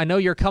time. I know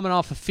you're coming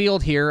off the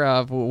field here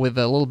with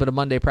a little bit of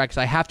Monday practice.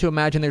 I have to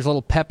imagine there's a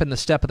little pep in the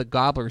step of the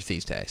Gobblers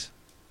these days.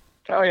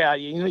 Oh, yeah,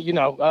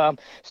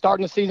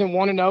 starting the season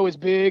 1-0 is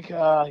big.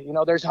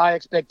 There's high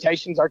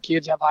expectations. Our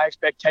kids have high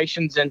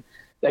expectations, and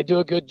they do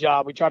a good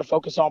job. We try to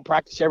focus on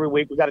practice every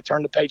week. We got to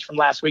turn the page from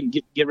last week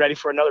and get ready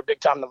for another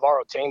big-time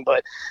Navarro team.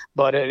 But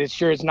it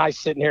sure is nice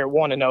sitting here at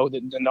 1-0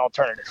 than the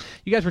alternative.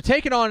 You guys were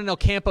taking on an El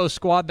Campo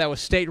squad that was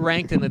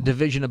state-ranked in the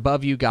division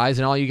above you guys,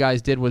 and all you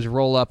guys did was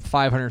roll up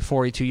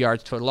 542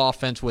 yards total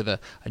offense with a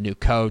new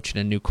coach and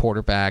a new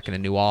quarterback and a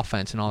new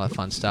offense and all that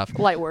fun stuff.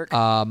 Light work.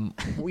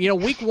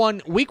 Week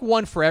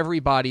one for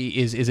everybody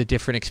is a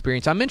different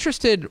experience. I'm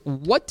interested,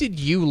 what did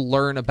you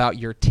learn about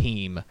your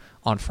team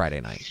on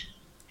Friday night?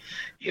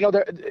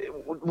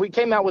 We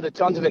came out with a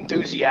tons of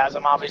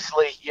enthusiasm,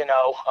 obviously,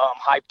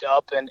 hyped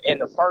up. And in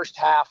the first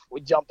half,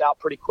 we jumped out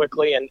pretty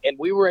quickly, and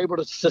we were able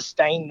to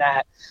sustain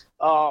that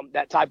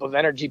type of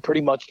energy pretty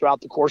much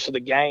throughout the course of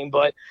the game.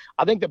 But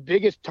I think the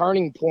biggest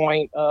turning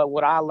point,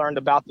 what I learned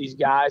about these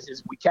guys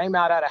is we came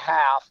out at a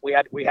half. We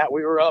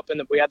were up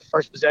and we had the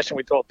first possession.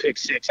 We throw a pick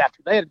six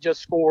after they had just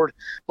scored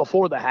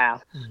before the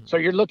half. Mm-hmm. So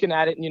you're looking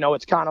at it and,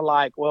 it's kind of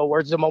like, well,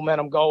 where's the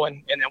momentum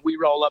going? And then we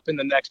roll up in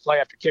the next play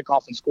after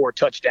kickoff and score a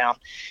touchdown.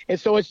 And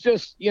so it's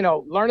just,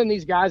 learning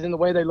these guys and the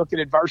way they look at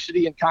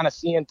adversity and kind of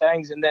seeing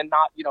things and then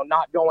not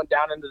going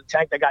down into the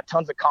tank. They got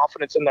tons of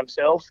confidence in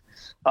themselves.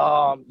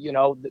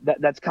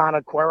 That's kind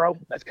of Cuero.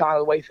 That's kind of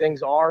the way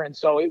things are. And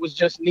so it was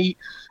just neat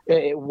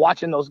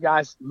watching those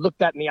guys look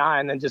that in the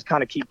eye and then just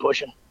kind of keep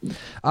pushing.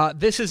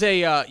 This is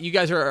you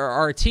guys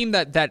are a team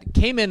that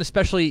came in,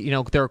 especially,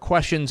 there are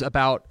questions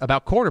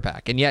about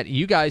quarterback, and yet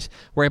you guys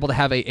were able to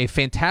have a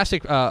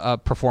fantastic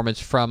performance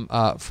from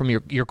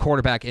your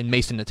quarterback in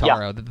Mason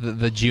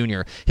Notaro, the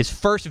junior. His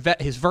first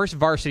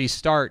varsity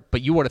start,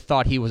 but you would have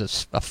thought he was a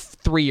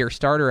 3-year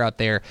starter out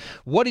there.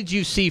 What did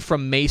you see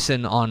from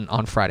Mason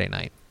on Friday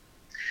night?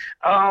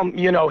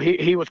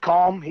 He was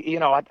calm.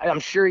 I'm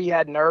sure he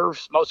had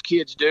nerves. Most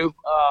kids do,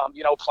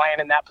 playing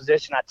in that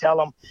position. I tell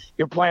them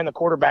you're playing the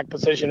quarterback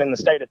position in the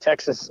state of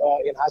Texas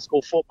in high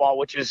school football,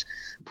 which is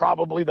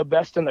probably the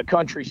best in the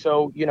country.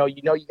 So, you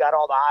got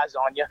all the eyes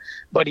on you,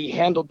 but he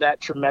handled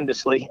that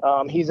tremendously.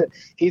 He's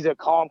a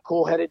calm,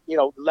 cool-headed,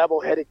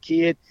 level-headed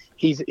kid.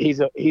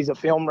 He's a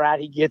film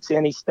rat. He gets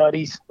in, he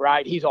studies,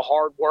 right? He's a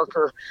hard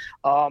worker.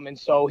 And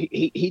so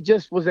he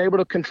just was able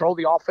to control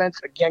the offense,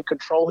 again,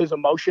 control his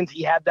emotions.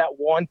 He had that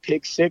one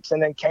pick six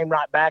and then came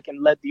right back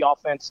and led the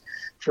offense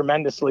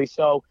tremendously.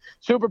 So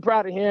super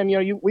proud of him.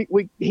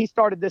 He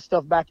started this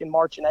stuff back in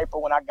March and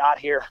April when I got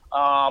here,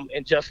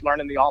 and just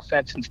learning the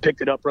offense and picked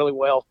it up really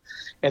well.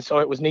 And so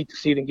it was neat to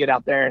see them get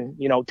out there and,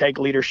 take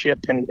leadership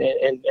and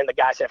the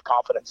guys have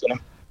confidence in him.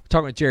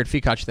 Talking with Jared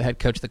Fekoch, the head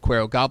coach of the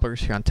Cuero Gobblers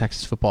here on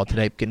Texas Football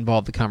Today. Get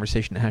involved in the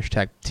conversation at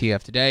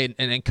 #TF Today.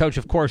 And Coach,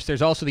 of course,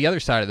 there's also the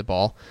other side of the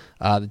ball.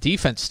 The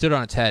defense stood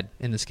on its head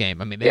in this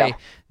game. I mean,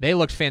 they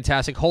looked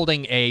fantastic,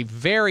 holding a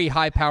very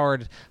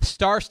high-powered,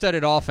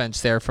 star-studded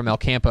offense there from El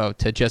Campo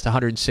to just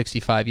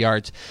 165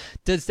 yards.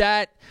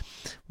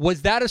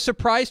 Was that a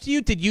surprise to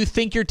you? Did you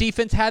think your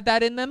defense had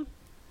that in them?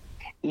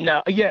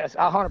 No, yes,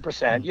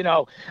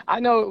 100%. I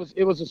know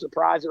it was a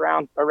surprise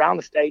around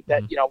the state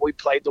that, we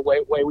played the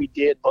way we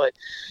did, but,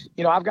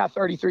 I've got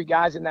 33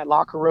 guys in that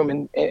locker room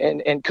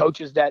and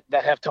coaches that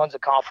have tons of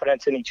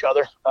confidence in each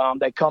other.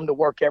 They come to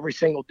work every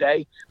single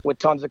day with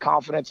tons of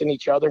confidence in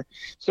each other.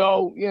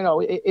 So,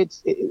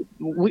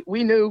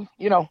 we knew,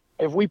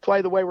 if we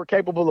play the way we're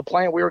capable of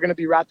playing, we were going to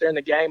be right there in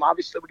the game.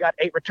 Obviously, we got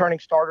 8 returning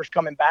starters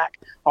coming back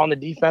on the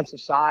defensive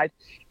side,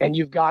 and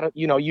you've got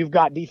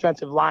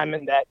defensive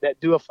linemen that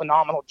do a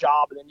phenomenal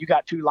job, and then you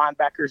got 2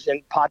 linebackers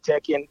in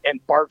Patek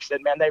and Burks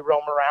that, man, they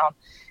roam around,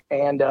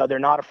 and they're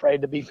not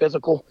afraid to be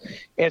physical.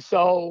 And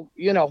so,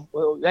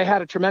 they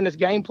had a tremendous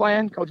game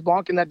plan. Coach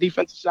Blanc and that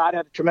defensive side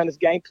had a tremendous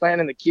game plan,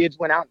 and the kids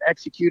went out and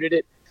executed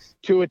it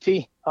to a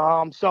T.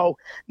 So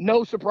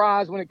no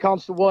surprise when it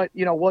comes to what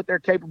they're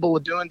capable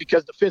of doing,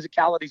 because the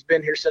physicality's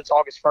been here since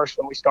August 1st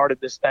when we started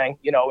this thing,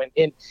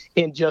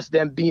 in just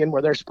them being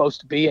where they're supposed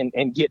to be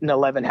and getting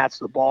 11 hats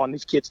to the ball. And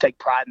these kids take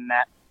pride in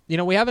that.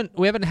 We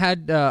haven't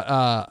had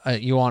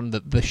you on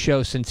the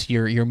show since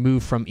your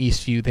move from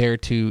Eastview there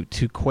to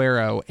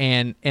Cuero,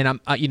 and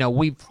I'm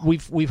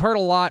we've heard a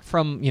lot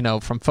from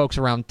folks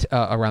around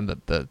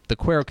the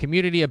Cuero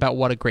community about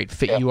what a great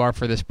fit you are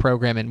for this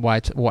program and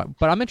why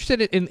but I'm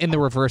interested in the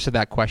reverse of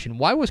that question.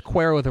 Why was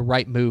Cuero the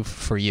right move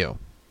for you?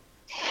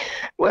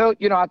 Well,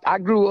 I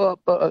grew up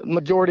a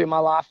majority of my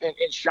life in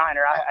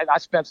Shiner. I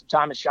spent some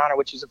time in Shiner,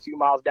 which is a few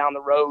miles down the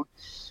road.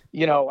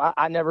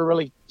 I never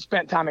really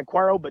spent time in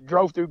Cuero, but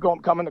drove through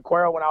coming to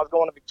Cuero when I was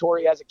going to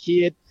Victoria as a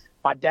kid.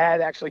 My dad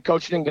actually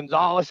coached in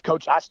Gonzales.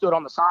 I stood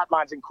on the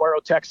sidelines in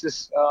Cuero,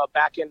 Texas,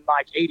 back in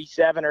like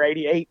 87 or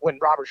 88 when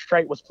Robert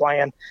Strait was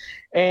playing.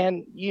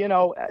 And,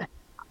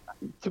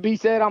 to be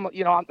said, I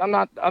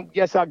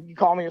guess you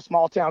call me a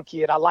small town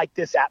kid. I like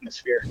this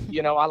atmosphere.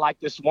 I like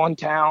this one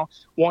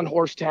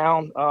horse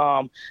town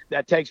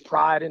that takes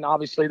pride in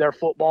obviously their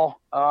football.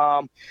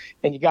 And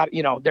you got,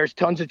 there's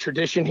tons of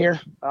tradition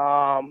here.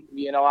 I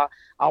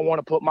want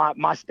to put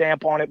my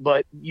stamp on it,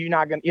 but you're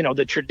not going to,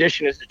 the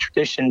tradition is the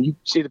tradition. You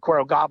see the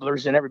Cuero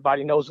Gobblers and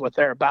everybody knows what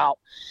they're about.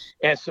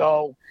 And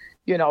so,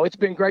 it's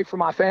been great for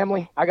my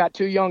family. I got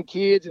 2 young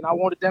kids, and I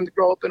wanted them to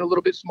grow up in a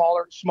little bit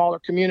smaller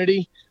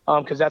community,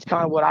 because that's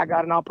kind of what I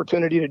got an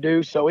opportunity to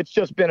do. So it's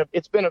been a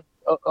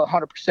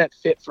 100%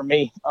 fit for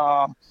me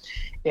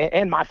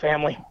and my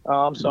family.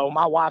 So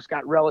my wife's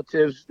got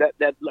relatives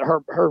that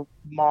her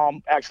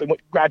mom actually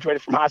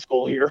graduated from high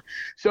school here.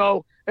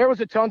 So there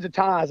was tons of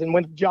ties, and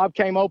when the job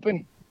came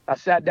open, I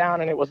sat down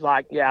and it was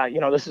like, yeah,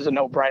 this is a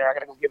no-brainer. I got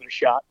to go give it a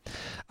shot.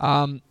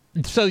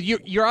 So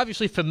you're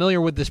obviously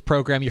familiar with this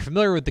program. You're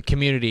familiar with the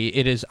community.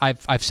 It is.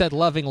 I've said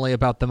lovingly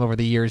about them over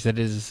the years that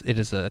it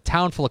is a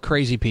town full of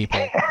crazy people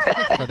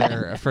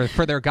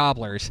for their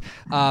gobblers.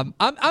 I'm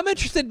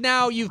interested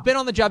now. You've been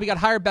on the job. You got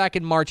hired back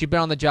in March. You've been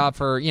on the job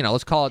for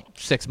let's call it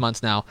 6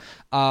 months now.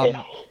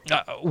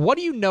 What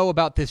do you know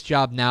about this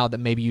job now that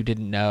maybe you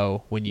didn't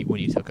know when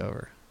you took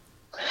over?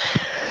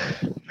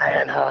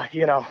 Man,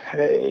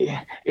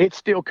 it's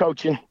still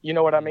coaching. You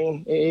know what I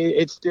mean?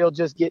 It's still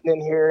just getting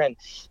in here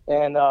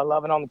and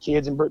loving on the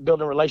kids and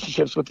building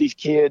relationships with these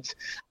kids.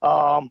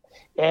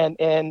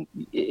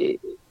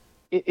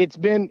 It's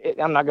been,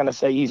 I'm not going to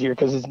say easier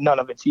because none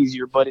of it's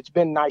easier, but it's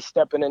been nice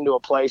stepping into a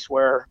place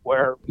where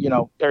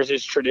there's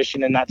this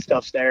tradition and that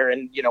stuff's there.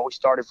 And, we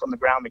started from the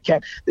ground.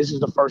 This is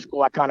the first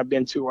school I kind of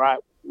been to where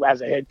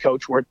as a head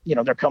coach where,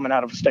 they're coming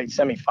out of state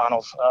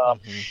semifinals.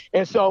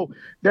 And so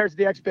there's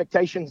the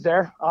expectations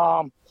there.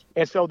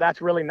 And so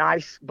that's really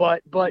nice.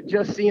 But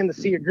just seeing the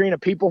sea of green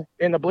of people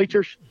in the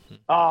bleachers,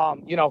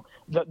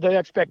 the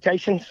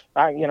expectations,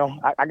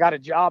 I got a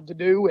job to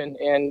do and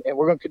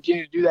we're going to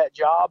continue to do that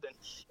job.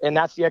 And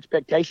that's the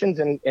expectations.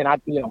 And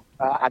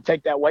I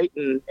take that weight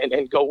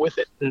and go with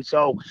it. And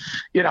so,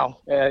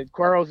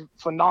 Cuero's a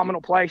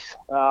phenomenal place.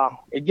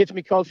 It gets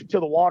me closer to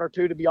the water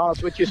too, to be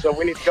honest with you. So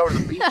we need to go to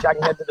the beach. I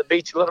can head to the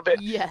beach a little bit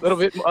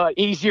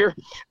easier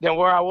than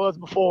where I was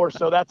before.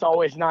 So that's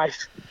always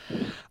nice.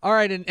 All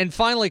right, and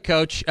finally,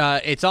 Coach,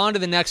 it's on to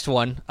the next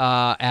one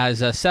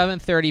as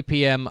 7:30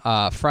 p.m.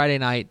 Friday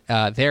night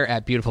there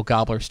at beautiful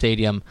Gobbler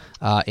Stadium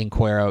in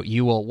Cuero.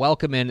 You will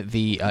welcome in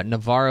the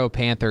Navarro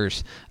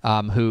Panthers,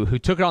 who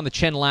took it on the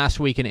chin last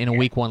week in a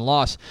Week 1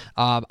 loss.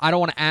 I don't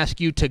want to ask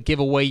you to give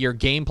away your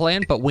game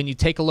plan, but when you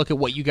take a look at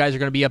what you guys are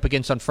going to be up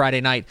against on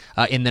Friday night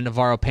in the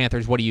Navarro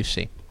Panthers, what do you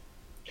see?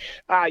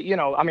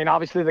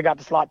 Obviously they got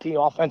the slot team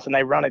offense and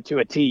they run it to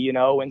a T,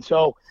 and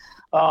so –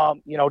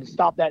 to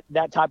stop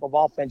that type of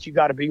offense, you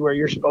got to be where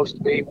you're supposed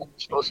to be when you're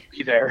supposed to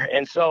be there.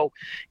 And so,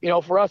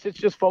 for us, it's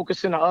just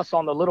focusing us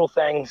on the little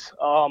things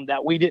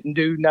that we didn't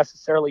do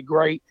necessarily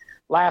great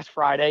last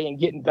Friday and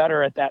getting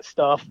better at that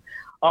stuff.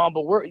 But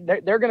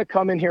they're going to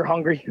come in here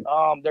hungry.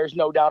 There's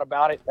no doubt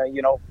about it.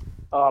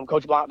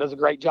 Coach Blount does a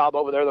great job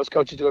over there. Those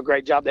coaches do a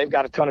great job. They've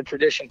got a ton of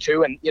tradition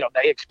too, and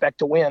they expect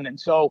to win. And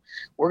so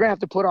we're gonna have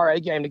to put our A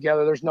game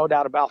together. There's no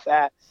doubt about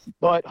that.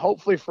 But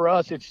hopefully for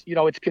us, it's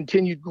it's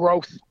continued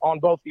growth on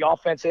both the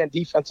offense and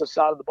defensive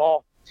side of the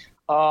ball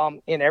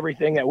in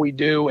everything that we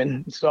do.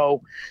 And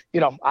so,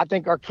 I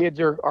think our kids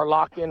are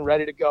locked in,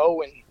 ready to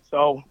go. And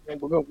so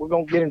we're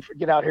gonna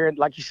get out here and,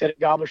 like you said, at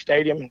Gobbler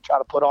Stadium and try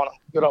to put on a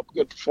good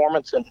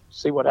performance and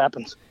see what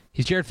happens.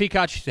 He's Jared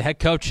Feacock, the head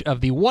coach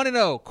of the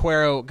 1-0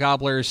 Cuero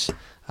Gobblers.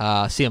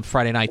 See him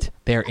Friday night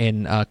there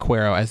in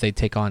Cuero as they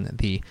take on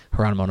the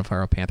Geronimo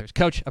Navarro Panthers.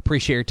 Coach,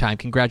 appreciate your time.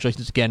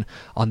 Congratulations again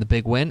on the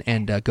big win,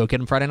 and go get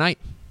him Friday night.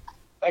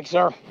 Thanks,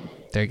 sir.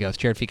 There he goes,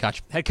 Jared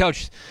Feacock, head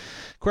coach,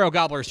 Cuero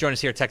Gobblers, join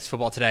us here at Texas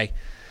Football Today.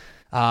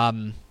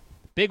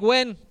 Big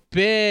win.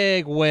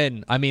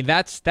 I mean,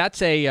 that's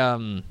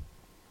a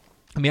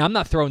I'm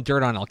not throwing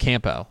dirt on El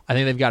Campo. I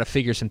think they've got to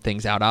figure some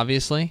things out,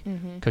 obviously.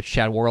 Mm-hmm. Coach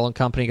Chad Worrell and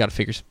company got to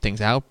figure some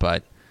things out,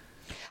 but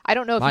I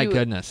don't know if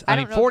goodness. I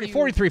mean,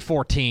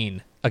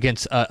 43-14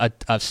 against a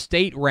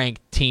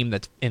state-ranked team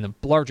that's in a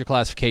larger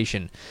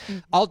classification.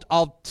 Mm-hmm.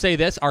 I'll say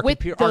this.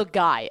 The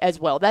guy as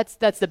well. That's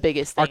the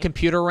biggest thing. Our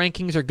computer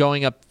rankings are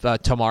going up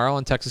tomorrow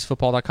on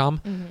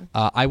TexasFootball.com. Mm-hmm.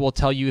 I will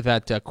tell you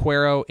that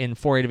Cuero in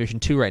 4A Division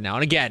 2 right now.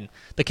 And again,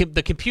 the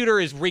computer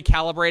is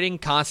recalibrating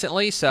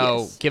constantly,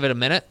 so give it a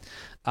minute.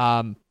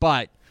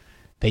 But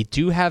they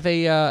do have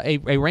a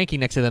ranking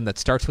next to them that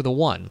starts with a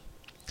 1,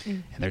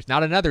 and there's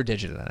not another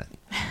digit in it.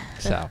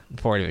 So,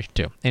 4 Division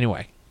 2.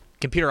 Anyway,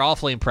 computer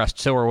awfully impressed.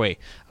 So are we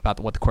about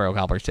what the Cuero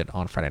Gobblers did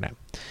on Friday night.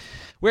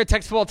 We're at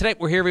Texas Football Today.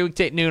 We're here every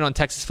weekday at noon on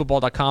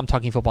TexasFootball.com,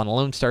 talking football in the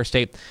Lone Star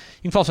State.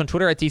 You can follow us on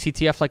Twitter at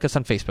DCTF, like us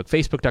on Facebook,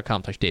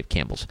 Facebook.com/Dave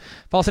Campbell's.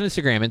 Follow us on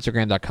Instagram,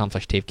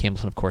 Instagram.com/Dave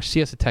Campbell's. And, of course,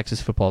 see us at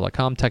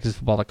TexasFootball.com,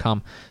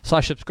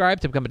 TexasFootball.com/subscribe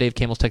to become a Dave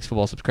Campbell's Texas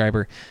Football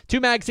subscriber. 2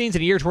 magazines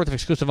and a year's worth of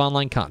exclusive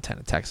online content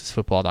at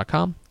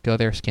TexasFootball.com. Go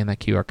there, scan that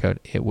QR code.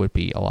 It would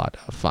be a lot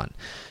of fun.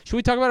 Should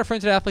we talk about our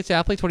friends at Athletes to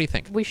Athletes? What do you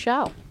think? We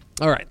shall.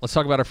 All right, let's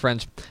talk about our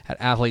friends at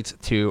Athletes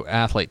to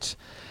Athletes.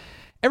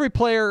 Every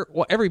player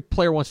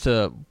wants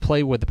to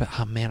play with the.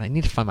 Oh man, I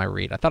need to find my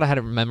read. I thought I had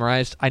it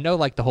memorized. I know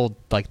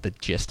the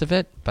gist of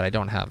it, but I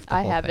don't have.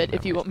 I have it.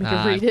 If you want me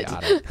to read it,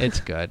 got it. It's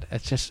good.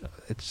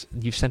 It's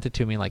you sent it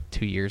to me like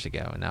 2 years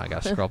ago, and now I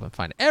got to scroll up and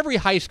find it. Every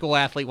high school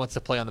athlete wants to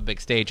play on the big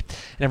stage,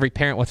 and every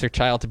parent wants their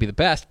child to be the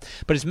best.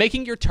 But is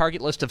making your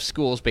target list of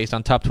schools based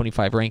on top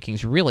 25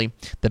 rankings really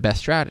the best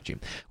strategy?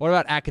 What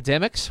about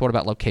academics? What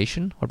about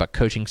location? What about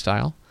coaching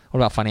style? What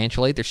about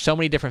financial aid? There's so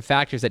many different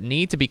factors that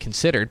need to be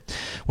considered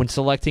when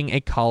selecting a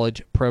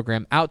college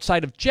program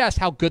outside of just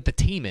how good the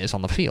team is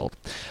on the field.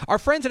 Our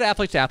friends at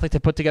Athletes to Athletes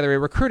have put together a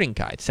recruiting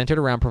guide centered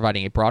around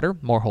providing a broader,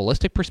 more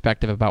holistic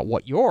perspective about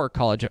what your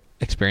college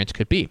experience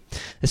could be.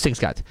 This thing's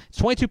got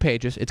 22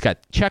 pages. It's got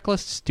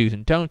checklists, do's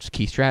and don'ts,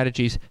 key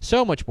strategies,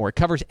 so much more. It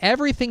covers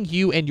everything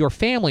you and your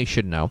family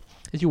should know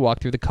as you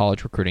walk through the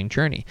college recruiting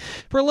journey.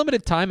 For a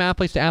limited time,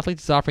 Athletes to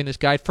Athletes is offering this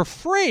guide for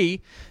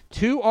free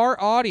to our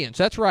audience.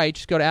 That's right.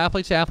 Just go to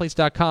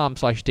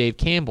athletesatothletes.com/Dave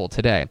Campbell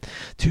today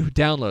to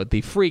download the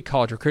free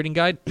college recruiting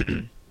guide.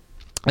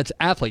 That's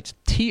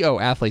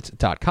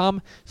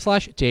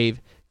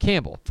athletes.com/Dave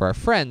Campbell for our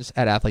friends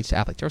at Athletes to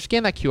Athletes. Or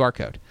scan that QR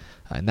code,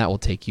 and that will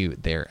take you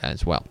there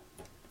as well.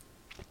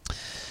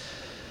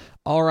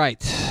 All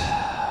right.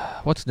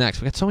 What's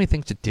next? We got so many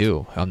things to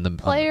do on the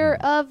Player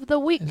of the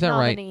Week. Is that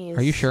nominees.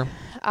 Right? Are you sure?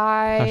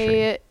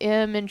 I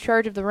am in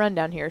charge of the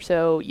rundown here,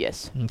 so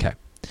yes. Okay.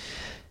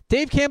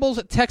 Dave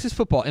Campbell's Texas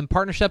Football, in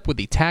partnership with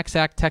the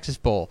TaxAct Texas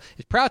Bowl,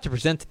 is proud to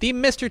present the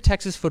Mr.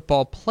 Texas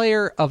Football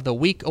Player of the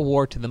Week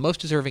award to the most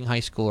deserving high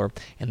schooler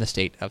in the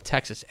state of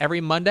Texas. Every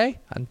Monday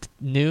at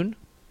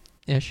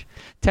noon-ish,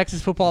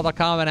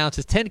 TexasFootball.com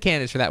announces 10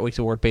 candidates for that week's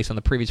award based on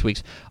the previous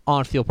week's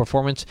on-field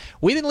performance.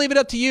 We then leave it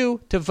up to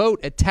you to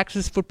vote at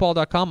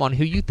TexasFootball.com on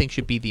who you think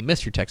should be the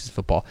Mr. Texas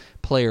Football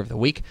Player of the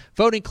Week.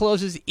 Voting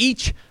closes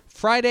each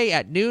Friday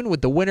at noon,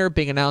 with the winner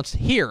being announced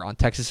here on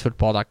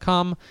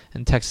TexasFootball.com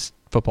and Texas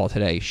Football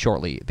Today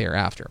shortly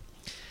thereafter.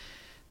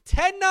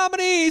 10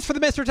 nominees for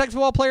the Mr. Texas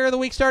Football Player of the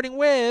Week, starting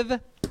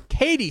with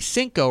Katy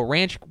Cinco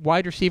Ranch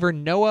wide receiver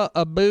Noah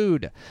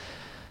Abood.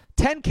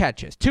 10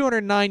 catches,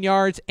 209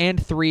 yards,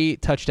 and 3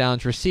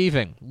 touchdowns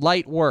receiving.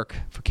 Light work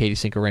for Katy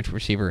Cinco Ranch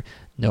receiver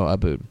Noah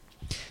Aboud.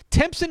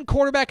 Timpson,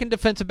 quarterback and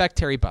defensive back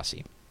Terry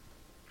Bussey.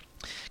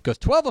 Goes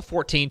 12 of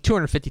 14,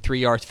 253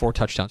 yards, 4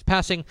 touchdowns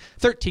passing,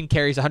 13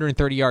 carries,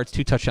 130 yards,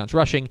 2 touchdowns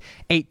rushing,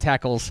 8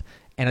 tackles,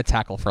 and a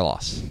tackle for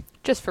loss.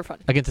 Just for fun.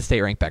 Against the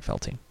state-ranked Beckville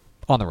team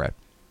on the road.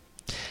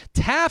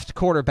 Taft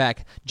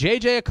quarterback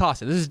J.J.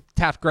 Acosta. This is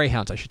Taft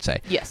Greyhounds, I should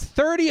say. Yes.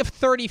 30 of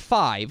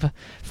 35,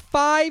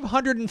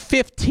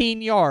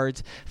 515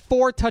 yards,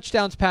 4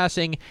 touchdowns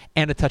passing,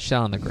 and a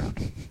touchdown on the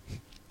ground.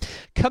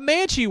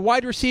 Comanche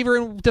wide receiver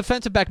and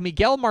defensive back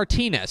Miguel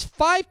Martinez,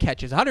 5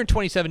 catches,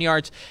 127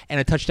 yards, and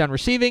a touchdown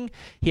receiving.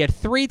 He had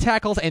 3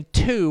 tackles and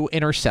 2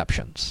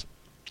 interceptions.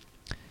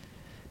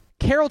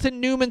 Carrollton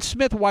Newman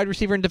Smith, wide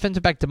receiver and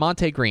defensive back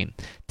DeMonte Green,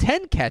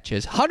 10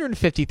 catches,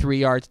 153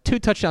 yards, 2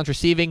 touchdowns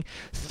receiving,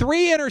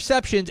 3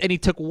 interceptions, and he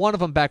took one of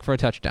them back for a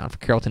touchdown for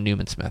Carrollton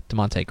Newman Smith,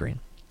 DeMonte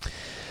Green.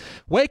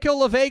 Waco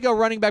La Vega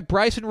running back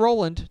Bryson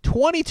Rowland,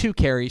 22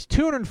 carries,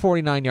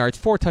 249 yards,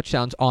 4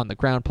 touchdowns on the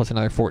ground, plus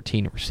another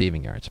 14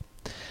 receiving yards.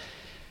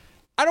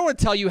 I don't want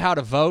to tell you how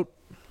to vote.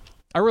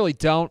 I really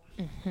don't.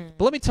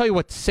 But let me tell you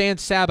what San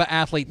Saba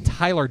athlete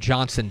Tyler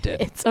Johnson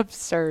did. It's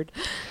absurd.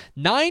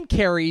 9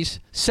 carries,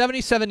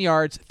 77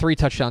 yards, 3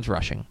 touchdowns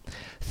rushing.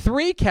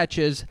 3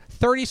 catches,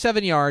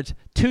 37 yards,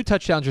 2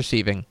 touchdowns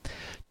receiving.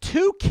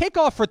 2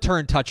 kickoff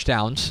return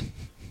touchdowns.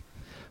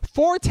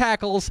 4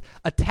 tackles,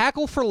 a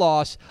tackle for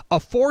loss, a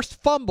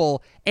forced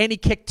fumble, and he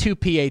kicked 2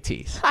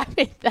 PATs. I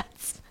mean,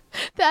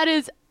 that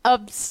is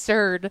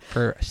absurd.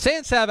 For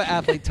San Saba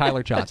athlete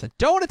Tyler Johnson.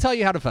 Don't want to tell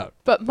you how to vote.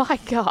 But my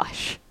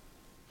gosh.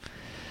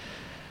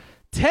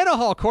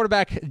 Tenaha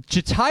quarterback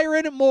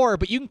Jatiron Moore,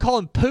 but you can call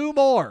him Pooh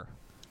Moore,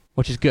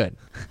 which is good.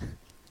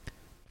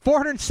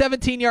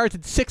 417 yards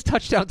and 6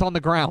 touchdowns on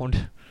the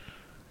ground.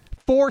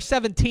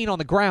 417 on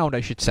the ground,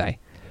 I should say.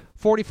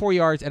 44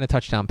 yards and a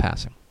touchdown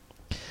passing.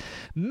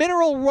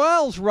 Mineral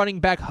Wells running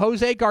back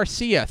Jose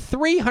Garcia,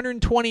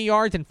 320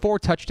 yards and 4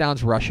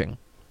 touchdowns rushing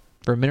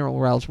for Mineral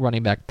Wells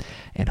running back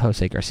and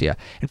Jose Garcia.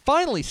 And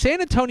finally,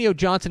 San Antonio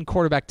Johnson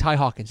quarterback Ty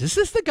Hawkins. Is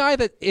this the guy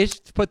that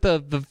put the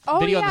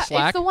video on the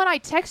Slack? It's the one I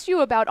text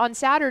you about on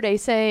Saturday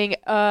saying,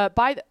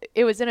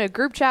 it was in a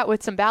group chat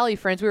with some Valley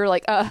friends. We were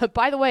like,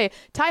 by the way,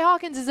 Ty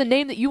Hawkins is a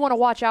name that you want to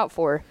watch out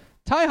for.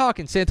 Ty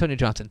Hawkins, San Antonio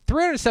Johnson,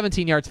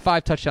 317 yards,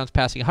 5 touchdowns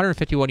passing,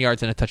 151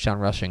 yards, and a touchdown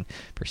rushing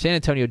for San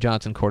Antonio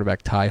Johnson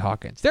quarterback Ty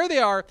Hawkins. There they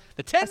are,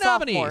 the 10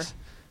 nominees.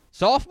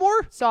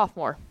 Sophomore?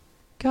 Sophomore.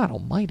 God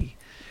almighty.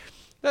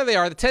 There they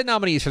are, the 10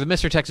 nominees for the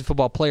Mr. Texas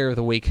Football Player of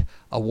the Week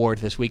award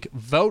this week.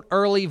 Vote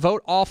early,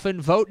 vote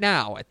often, vote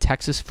now at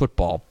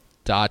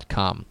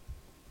texasfootball.com.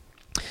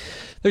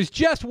 There's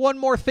just one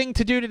more thing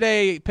to do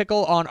today,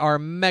 Pickle, on our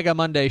Mega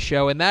Monday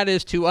show, and that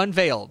is to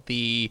unveil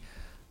the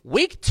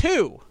Week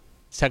 2,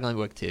 technically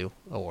Week 2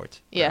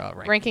 awards. Yeah,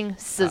 ranking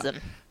season.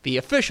 The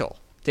official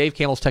Dave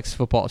Campbell's Texas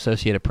Football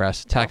Associated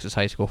Press, Texas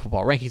High School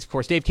Football Rankings. Of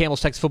course, Dave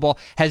Campbell's Texas Football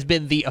has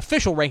been the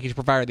official rankings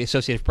provider of the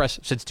Associated Press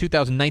since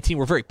 2019.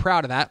 We're very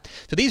proud of that.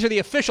 So these are the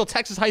official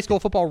Texas High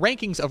School Football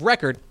Rankings of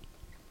record.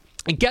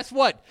 And guess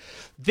what?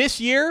 This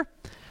year,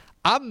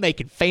 I'm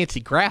making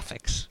fancy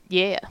graphics.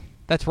 Yeah.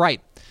 That's right.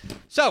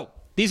 So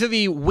these are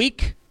the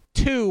Week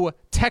 2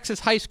 Texas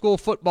High School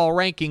Football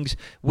Rankings.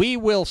 We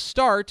will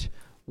start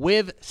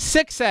with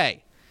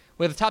 6A.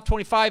 We have the top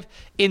 25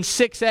 in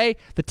 6A.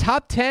 The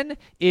top 10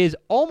 is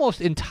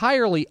almost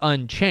entirely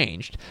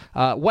unchanged.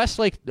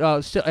 Westlake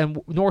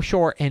and North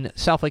Shore and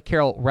South Lake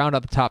Carroll round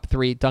out the top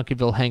 3.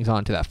 Duncanville hangs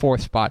on to that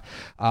 4th spot.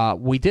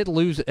 We did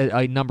lose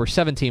a number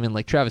 7 team in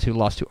Lake Travis who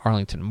lost to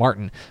Arlington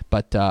Martin,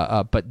 but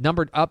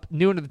numbered up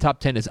new into the top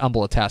 10 is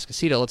Humble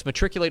Atascocita. Let's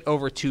matriculate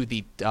over to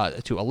the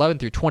to 11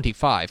 through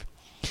 25.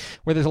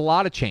 Where there's a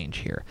lot of change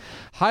here.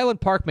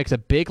 Highland Park makes a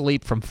big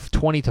leap from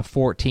 20 to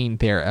 14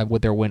 there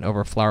with their win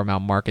over Flower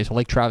Mound Marcus.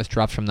 Lake Travis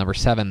drops from number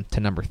 7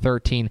 to number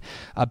 13.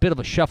 A bit of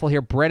a shuffle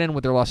here. Brennan,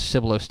 with their loss to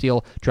Cibolo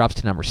Steel, drops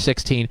to number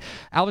 16.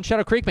 Alvin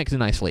Shadow Creek makes a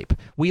nice leap.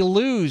 We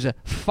lose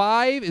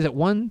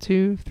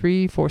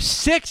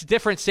 6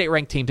 different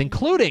state-ranked teams,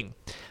 including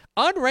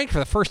unranked for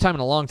the first time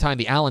in a long time,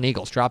 the Allen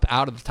Eagles drop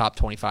out of the top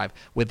 25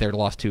 with their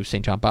loss to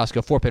St. John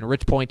Bosco. Fort Bend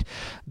Rich Point,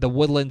 the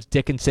Woodlands,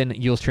 Dickinson,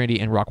 Yules Trinity,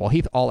 and Rockwall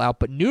Heath all out,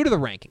 but new to the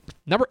rankings.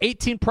 Number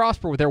 18,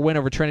 Prosper with their win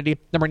over Trinity.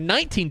 Number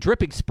 19,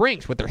 Dripping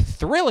Springs with their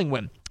thrilling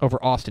win over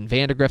Austin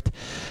Vandergrift.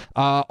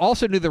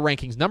 Also new to the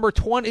rankings, number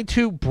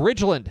 22,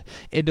 Bridgeland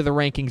into the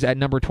rankings at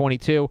number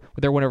 22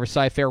 with their win over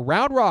Cy-Fair.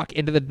 Round Rock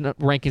into the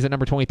rankings at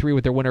number 23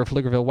 with their win over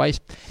Pflugerville Weiss.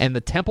 And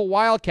the Temple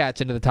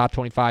Wildcats into the top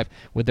 25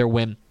 with their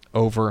win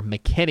over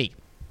McKinney.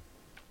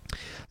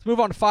 Let's move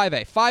on to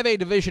 5A. 5A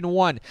Division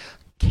 1.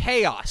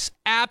 Chaos.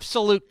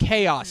 Absolute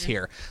chaos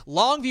here.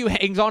 Longview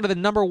hangs on to the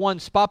number 1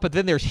 spot, but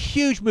then there's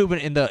huge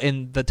movement in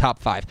the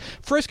top 5.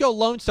 Frisco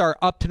Lone Star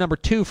up to number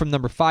 2 from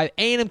number 5.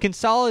 A&M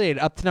Consolidated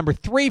up to number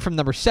 3 from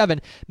number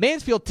 7.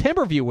 Mansfield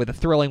Timberview with a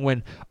thrilling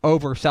win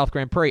over South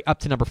Grand Prairie up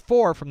to number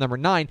 4 from number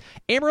 9.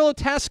 Amarillo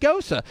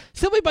Tascosa,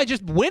 simply by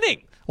just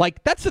winning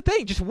Like, that's the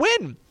thing. Just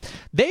win.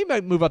 They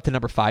might move up to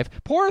number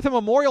 5. Port Arthur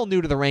Memorial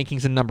new to the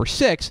rankings in number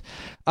 6.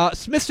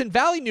 Smithson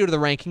Valley new to the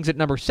rankings at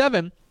number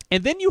 7.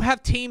 And then you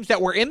have teams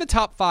that were in the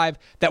top 5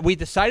 that we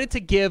decided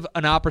to give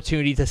an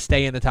opportunity to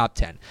stay in the top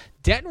 10.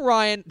 Denton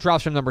Ryan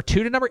drops from number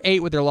 2 to number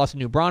 8 with their loss to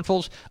New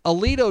Braunfels.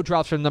 Aledo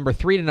drops from number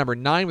 3 to number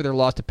 9 with their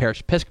loss to Parish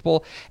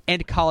Episcopal.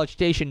 And College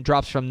Station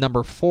drops from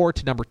number 4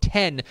 to number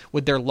 10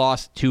 with their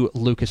loss to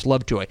Lucas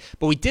Lovejoy.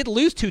 But we did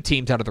lose 2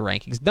 teams out of the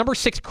rankings. Number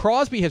 6,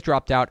 Crosby has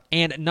dropped out,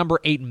 and number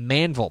 8,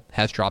 Manville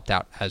has dropped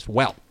out as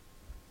well.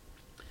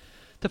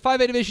 To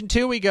 5A Division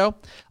II we go.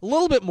 A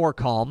little bit more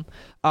calm.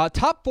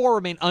 Top 4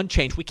 remain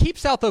unchanged. We keep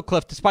South Oak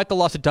Cliff despite the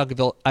loss of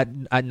Duncanville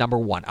at number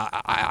 1.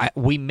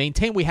 We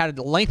maintain we had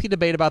a lengthy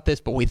debate about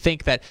this, but we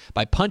think that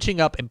by punching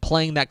up and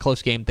playing that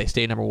close game, they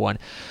stay number 1.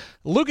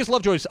 Lucas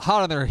Lovejoy's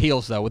hot on their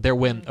heels, though, with their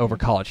win over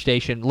College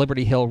Station.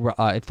 Liberty Hill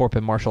at Fort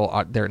Bend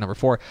Marshall, they're at number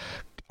 4.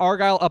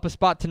 Argyle up a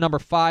spot to number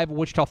 5.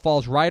 Wichita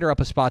Falls Rider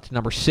up a spot to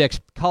number 6.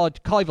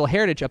 Colleyville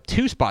Heritage up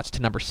 2 spots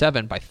to number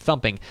 7 by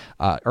thumping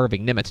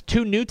Irving Nimitz.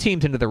 2 new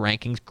teams into the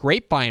rankings.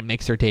 Grapevine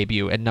makes their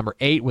debut at number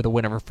 8 with a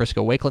win over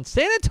Frisco Wakeland.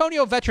 San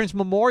Antonio Veterans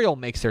Memorial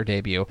makes their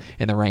debut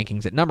in the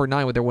rankings at number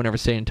 9 with their win over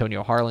San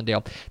Antonio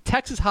Harlandale.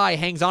 Texas High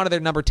hangs on to their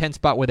number 10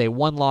 spot with a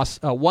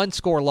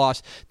one-score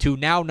loss to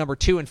now number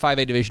 2 in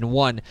 5A Division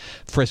I,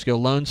 Frisco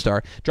Lone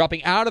Star.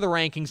 Dropping out of the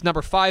rankings,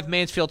 number 5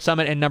 Mansfield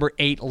Summit and number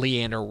 8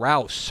 Leander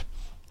Rouse.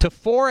 To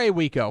 4A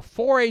we go.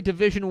 4A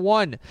Division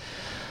I. A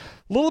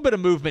little bit of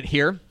movement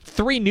here.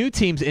 3 new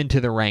teams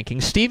into the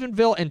rankings.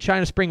 Stephenville and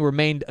China Spring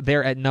remained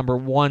there at number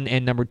 1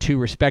 and number 2,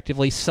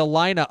 respectively.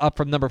 Salina up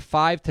from number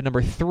 5 to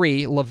number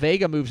 3. La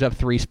Vega moves up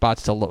 3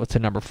 spots to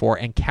number 4.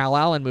 And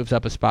Calallen moves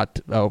up a spot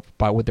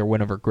with their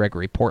win over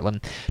Gregory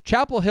Portland.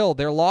 Chapel Hill,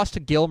 their loss to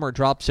Gilmer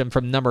drops them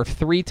from number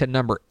 3 to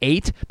number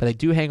 8, but they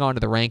do hang on to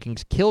the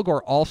rankings.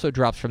 Kilgore also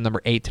drops from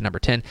number 8 to number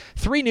 10.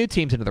 3 new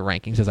teams into the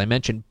rankings, as I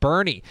mentioned.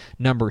 Bernie,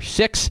 number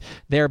 6,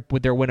 there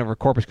with their win over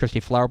Corpus Christi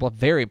Flower Bluff.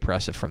 Very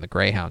impressive from the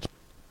Greyhounds.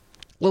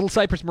 Little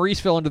Cypress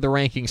Mauriceville into the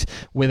rankings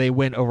with a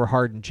win over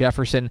Hardin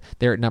Jefferson.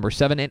 They're at number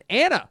 7. And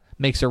Anna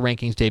makes their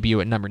rankings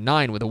debut at number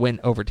 9 with a win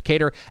over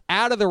Decatur.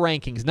 Out of the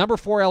rankings, number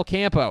 4 El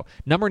Campo,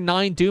 number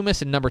 9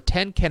 Dumas, and number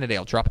 10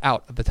 Kennedale drop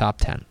out of the top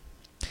 10.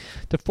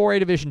 To 4A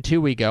Division II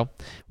we go,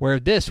 where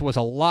this was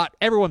a lot.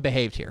 Everyone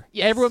behaved here.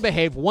 Yes. Everyone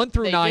behaved 1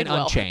 through They 9 did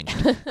well.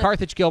 unchanged.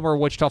 Carthage, Gilmer,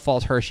 Wichita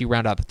Falls, Hershey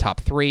round out the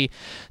top 3.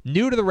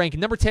 New to the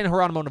ranking, number 10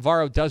 Geronimo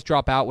Navarro does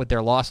drop out with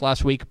their loss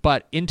last week,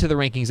 but into the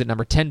rankings at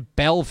number 10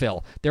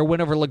 Belleville. Their win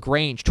over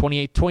LaGrange,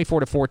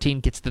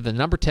 24-14, gets to the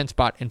number 10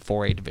 spot in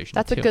 4A Division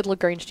That's II. a good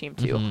LaGrange team,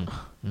 too.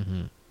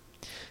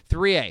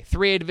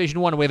 3A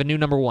Division I, we have a new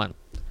number 1.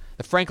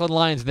 The Franklin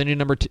Lions, the new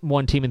number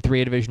 1 team in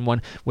 3A Division I,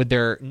 with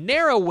their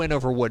narrow win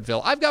over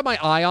Woodville. I've got my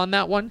eye on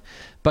that one,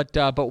 but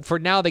for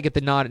now they get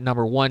the nod at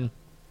number 1.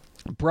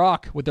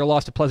 Brock, with their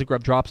loss to Pleasant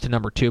Grove, drops to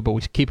number 2, but we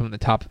keep them in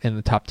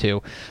the top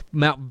 2.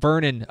 Mount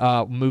Vernon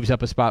moves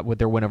up a spot with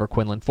their win over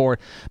Quinlan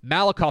Ford.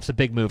 Malakoff's a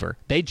big mover.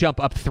 They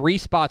jump up 3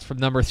 spots from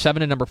number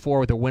 7 to number 4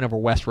 with their win over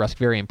West Rusk.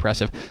 Very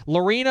impressive.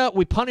 Lorena,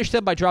 we punished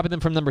them by dropping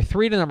them from number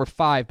 3 to number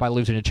 5 by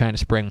losing to China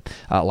Spring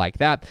like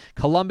that.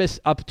 Columbus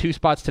up 2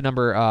 spots to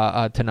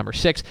number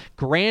 6.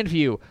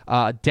 Grandview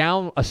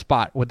down a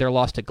spot with their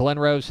loss to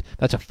Glenrose.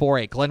 That's a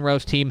 4A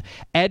Glenrose team.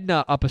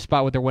 Edna up a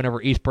spot with their win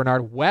over East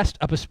Bernard. West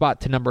up a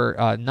spot to number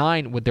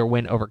 9 with their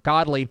win over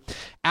Godley.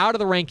 Out of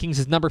the rankings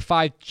is number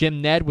 5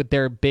 Jim Ned with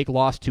their big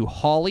loss to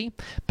Hawley,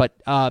 but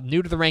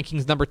new to the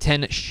rankings, number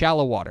 10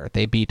 Shallowater.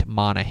 They beat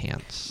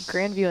Monahans.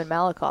 Grandview and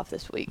Malakoff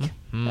this week.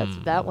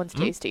 That one's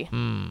tasty,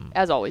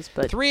 as always.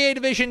 But 3A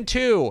Division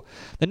II.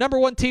 The number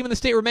 1 team in the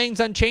state remains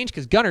unchanged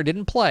because Gunner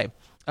didn't play.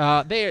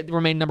 They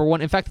remain number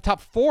 1. In fact, the top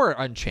 4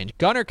 are unchanged.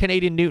 Gunner,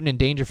 Canadian Newton, and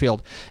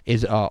Dangerfield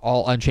is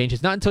all unchanged.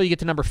 It's not until you get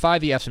to number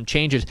 5 you have some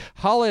changes.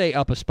 Holiday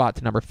up a spot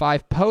to number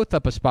 5. Poth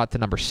up a spot to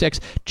number 6.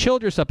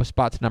 Childress up a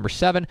spot to number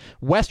 7.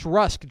 West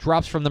Rusk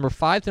drops from number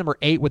 5 to number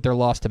 8 with their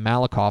loss to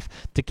Malakoff.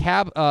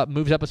 DeKalb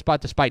moves up a spot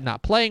despite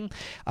not playing.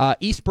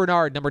 East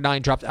Bernard, number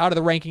 9, drops out of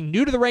the ranking.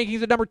 New to the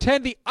rankings at number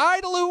 10, the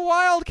Idalou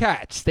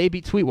Wildcats. They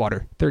beat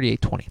Sweetwater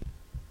 38-20.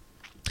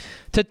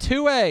 To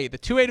 2A. The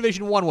 2A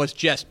Division I was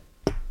just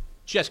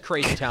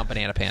crazy town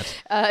banana pants.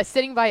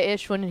 sitting by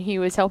Ish when he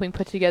was helping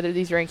put together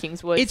these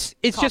rankings was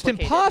It's just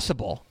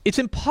impossible. It's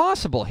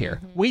impossible here.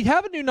 We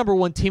have a new number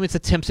 1 team. It's the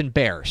Timpson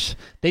Bears.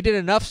 They did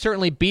enough,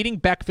 certainly beating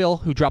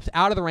Beckville, who drops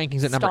out of the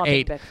rankings at number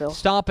 8.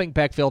 Stomping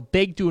Beckville.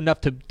 They do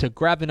enough to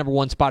grab the number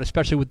 1 spot,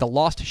 especially with the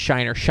loss to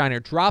Shiner. Shiner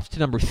drops to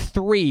number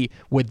 3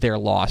 with their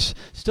loss.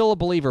 Still a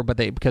believer, but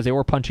because they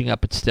were punching up,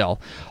 but still.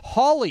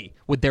 Hawley,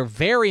 with their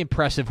very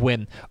impressive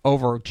win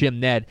over Jim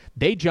Ned,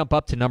 they jump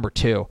up to number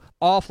 2.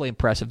 Awfully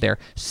impressive there.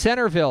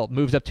 Centerville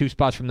moves up 2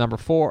 spots from number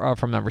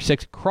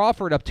 6.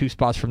 Crawford up 2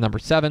 spots from number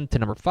 7 to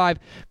number 5.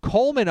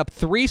 Coleman up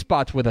 3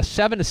 spots with a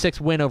 7-6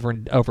 win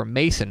over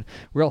Mason.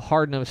 Real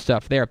hard-nosed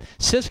stuff there.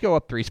 Cisco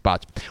up 3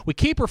 spots. We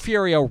keep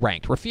Refugio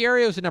ranked.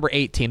 Refugio's the number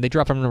 8 team. They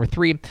drop from number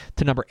 3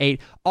 to number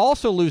 8.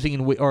 Also losing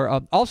in week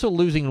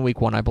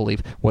 1, I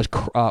believe,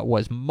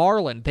 was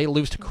Marlin. They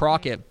lose to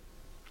Crockett.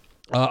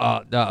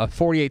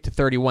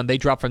 48-31. They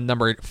dropped from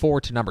number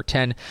 4 to number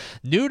 10.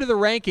 New to the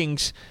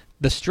rankings,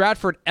 the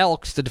Stratford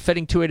Elks, the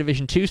defending 2A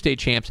Division II state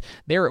champs,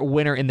 they're a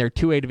winner in their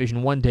 2A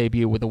Division I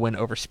debut with a win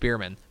over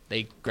Spearman.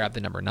 They grabbed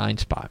the number 9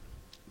 spot.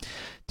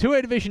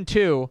 2A Division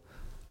II,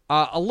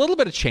 a little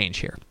bit of change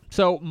here.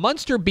 So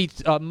Munster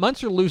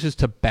loses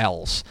to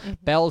Bells.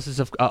 Bells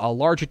is a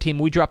larger team.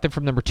 We dropped them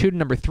from number 2 to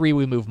number 3.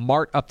 We moved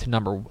Mart up to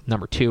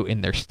number 2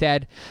 in their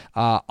stead.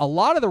 A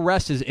lot of the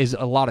rest is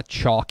a lot of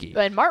chalky.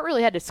 And Mart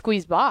really had to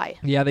squeeze by.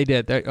 Yeah, they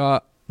did. They beat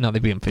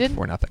them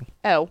 54-0.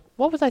 Oh,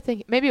 what was I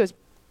thinking? Maybe it was.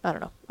 I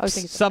don't know. I was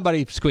thinking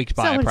somebody squeaked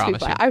by. I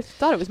promise you. I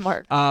thought it was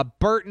Mark.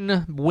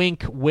 Burton,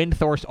 Wink,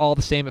 Windthorst, all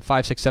the same at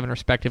 5, 6, 7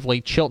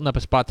 respectively. Chilton up a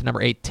spot to number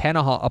 8.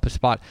 Tenaha up a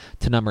spot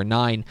to number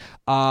 9.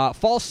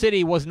 Falls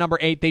City was number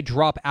 8. They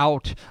drop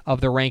out of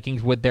the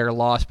rankings with their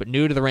loss, but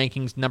new to the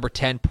rankings, number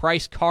 10.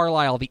 Price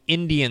Carlisle, the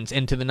Indians,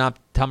 into the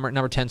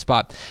number 10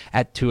 spot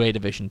at 2A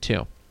Division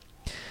II.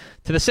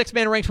 To the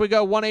 6-man ranks we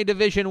go. 1A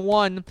Division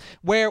I,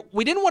 where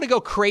we didn't want to go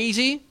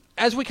crazy.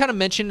 As we kind of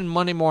mentioned in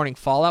Monday Morning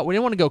Fallout, we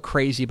didn't want to go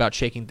crazy about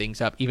shaking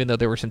things up, even though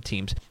there were some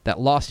teams that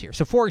lost here.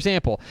 So, for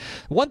example,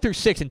 1 through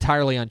 6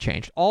 entirely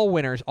unchanged. All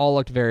winners, all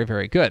looked very,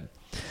 very good.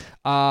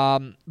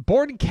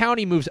 Borden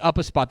County moves up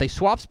a spot. They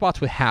swap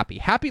spots with Happy.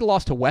 Happy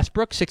lost to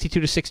Westbrook,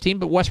 62-16,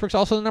 but Westbrook's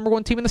also the number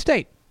 1 team in the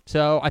state.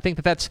 So I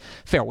think that's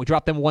fair. We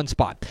dropped them 1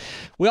 spot.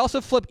 We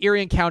also flip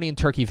Erie County and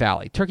Turkey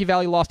Valley. Turkey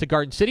Valley lost to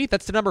Garden City.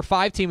 That's the number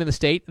 5 team in the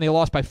state, and they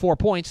lost by 4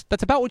 points.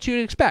 That's about what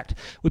you'd expect.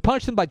 We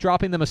punished them by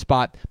dropping them a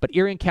spot, but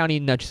Erie County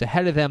nudges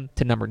ahead of them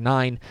to number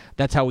 9.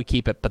 That's how we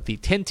keep it. But the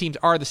 10 teams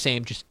are the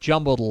same, just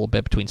jumbled a little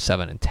bit between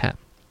 7 and 10.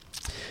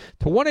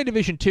 To 1A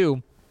Division II,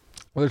 well,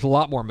 there's a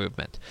lot more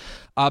movement.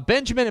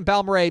 Benjamin and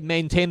Balmorhea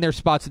maintained their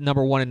spots at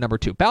number 1 and number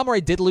 2.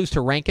 Balmorhea did lose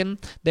to Rankin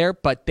there,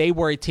 but they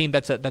were a team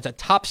that's a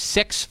top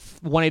 6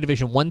 1A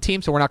Division I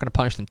team, so we're not going to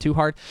punish them too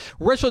hard.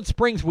 Richland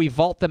Springs, we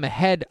vault them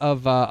ahead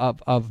of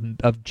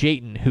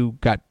Jayton, who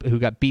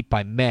got beat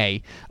by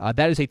May.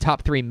 That is a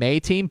top 3 May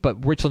team,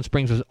 but Richland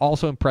Springs was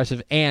also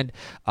impressive, and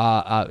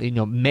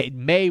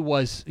May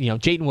was,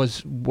 Jayton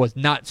was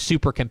not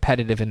super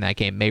competitive in that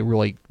game. May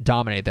really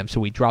dominated them, so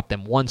we dropped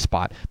them 1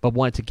 spot, but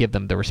wanted to give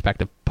them the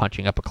respect of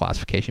punching up a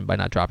classification by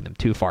not dropping them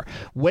too far.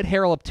 Whit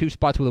Harrell up 2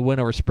 spots with a win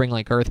over Spring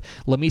Lake Earth.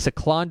 Lamesa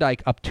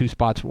Klondike up 2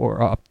 spots,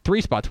 or up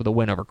 3 spots with a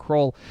win over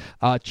Kroll.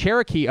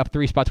 Cherokee up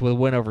 3 spots with a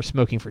win over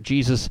Smoking for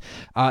Jesus.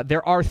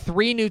 There are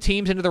 3 new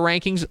teams into the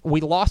rankings. We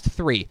lost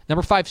 3.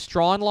 Number 5,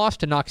 Strawn lost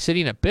to Knox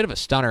City in a bit of a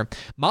stunner.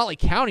 Motley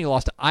County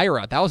lost to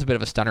Ira. That was a bit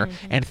of a stunner.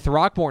 And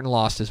Throckmorton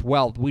lost as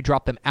well. We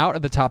dropped them out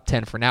of the top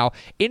 10 for now.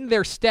 In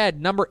their stead,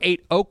 number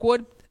 8,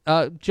 Oakwood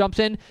jumps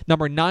in.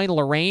 Number 9,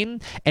 Lorraine,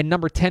 and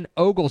number 10,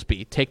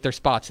 Oglesby take their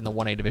spots in the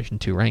 1A Division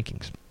II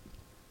rankings.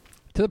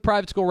 To the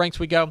private school ranks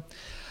we go. You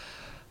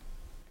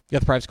got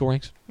the private school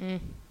ranks?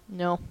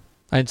 No.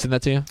 I didn't send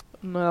that to you?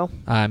 No.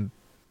 I'm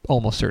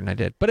almost certain I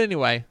did. But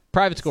anyway,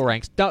 private school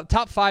ranks.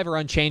 Top 5 are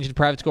unchanged in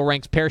private school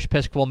ranks. Parish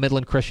Episcopal,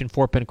 Midland Christian,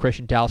 Fort Bend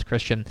Christian, Dallas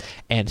Christian,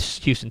 and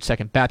Houston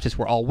Second Baptist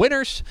were all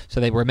winners, so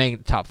they remain in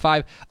the top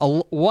 5.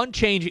 1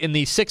 change in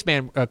the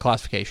 6-man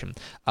classification.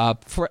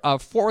 For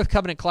Fourth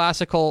Covenant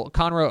Classical,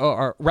 Conroe,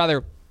 or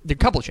rather, there are a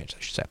couple of changes,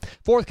 I should say.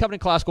 Fourth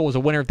Covenant Classical was a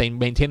winner. They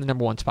maintained the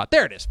number 1 spot.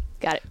 There it is.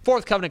 Got it.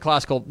 Fourth Covenant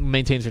Classical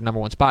maintains their number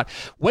 1 spot.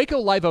 Waco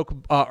Live Oak,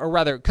 or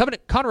rather,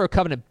 Conroe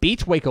Covenant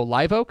beats Waco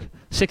Live Oak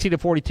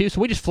 60-42, so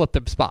we just flipped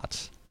the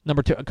spots.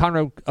 Number 2,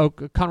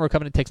 Conroe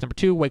Covenant takes number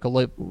 2. Waco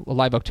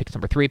Live Oak takes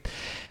number 3.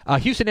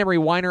 Houston Emery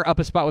Weiner up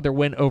a spot with their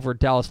win over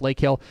Dallas Lake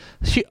Hill.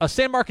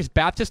 San Marcos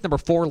Baptist, number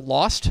 4,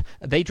 lost.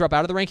 They drop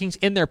out of the rankings.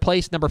 In their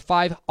place, number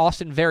 5,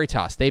 Austin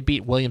Veritas. They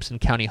beat Williamson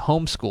County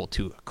Homeschool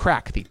to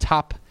crack the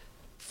top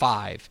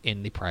 5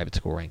 in the private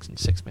school ranks in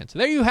 6-man. So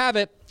there you have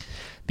it.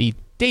 The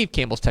Dave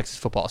Campbell's Texas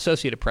Football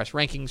Associated Press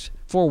rankings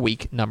for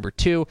week number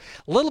 2.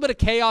 A little bit of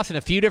chaos in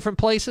a few different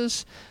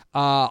places.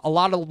 A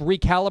lot of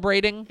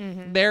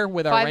recalibrating there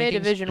with our 5A rankings.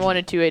 Division 1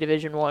 and 2A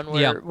Division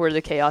 1 were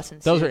the chaos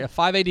ensued. Those are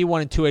 5A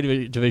D1 and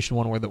 2A Division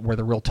 1 were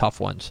the real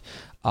tough ones.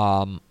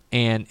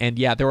 And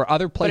yeah, there were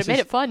other places. But it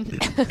made it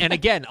fun. And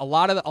again, a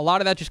lot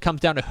of that just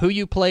comes down to who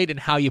you played and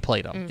how you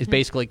played them. Is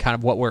basically kind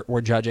of what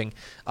we're judging.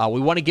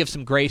 We want to give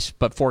some grace,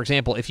 but for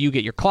example, if you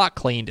get your clock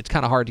cleaned, it's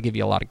kind of hard to give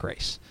you a lot of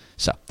grace.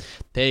 So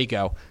there you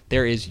go.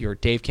 There is your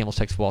Dave Campbell's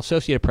Texas Football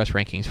Associated Press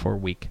rankings for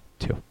week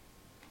 2.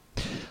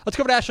 Let's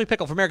go over to Ashley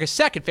Pickle for America's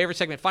second favorite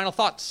segment. Final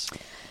thoughts.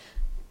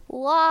 A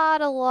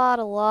lot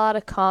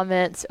of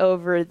comments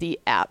over the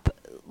app.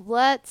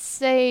 Let's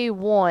say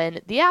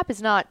 1, the app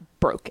is not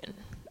broken.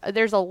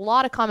 There's a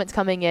lot of comments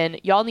coming in.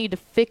 Y'all need to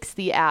fix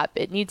the app.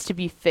 It needs to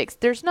be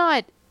fixed. It's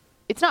not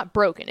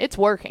broken. It's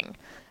working.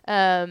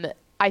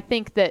 I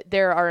think that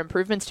there are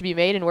improvements to be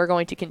made, and we're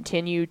going to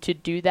continue to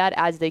do that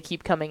as they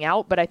keep coming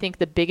out. But I think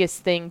the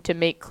biggest thing to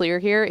make clear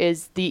here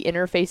is the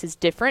interface is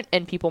different,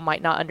 and people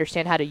might not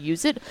understand how to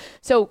use it.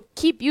 So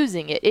keep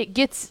using it.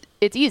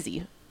 It's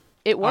easy.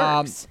 It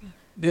works.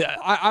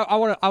 I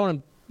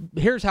want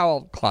to. Here's how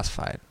I'll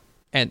classify it.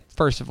 And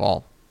first of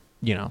all,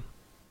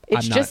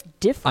 it's just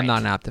different. I'm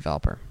not an app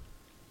developer.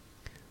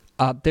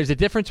 There's a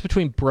difference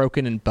between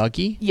broken and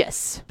buggy.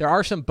 Yes. There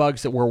are some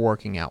bugs that we're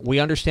working out. We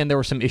understand there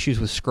were some issues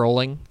with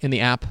scrolling in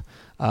the app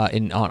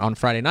on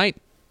Friday night.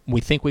 We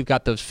think we've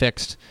got those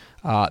fixed.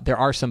 There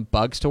are some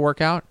bugs to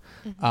work out.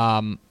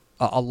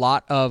 A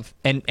lot of,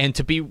 and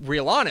to be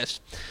real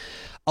honest,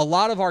 a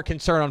lot of our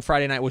concern on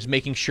Friday night was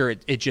making sure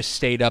it just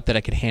stayed up, that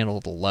it could handle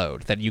the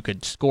load, that you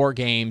could score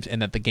games, and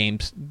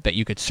that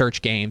you could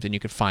search games and you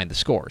could find the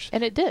scores.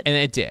 And it did. And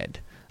it did.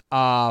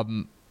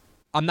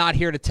 I'm not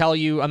here to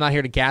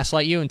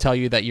gaslight you and tell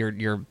you that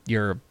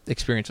your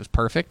experience was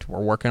perfect.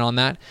 We're working on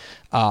that.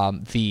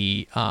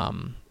 The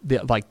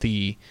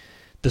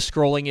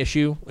scrolling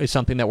issue is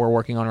something that we're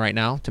working on right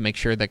now to make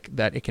sure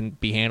that it can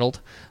be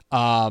handled.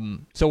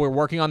 So we're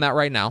working on that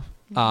right now.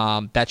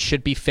 That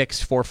should be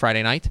fixed for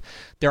Friday night.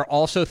 There are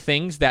also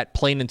things that,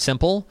 plain and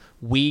simple,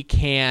 we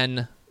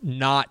can't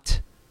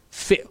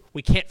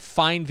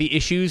find the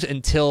issues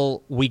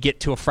until we get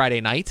to a Friday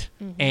night,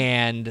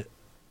 and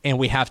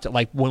we have to,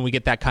 like, when we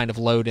get that kind of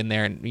load in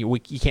there, and you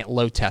can't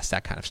load test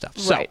that kind of stuff.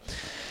 Right.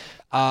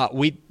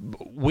 So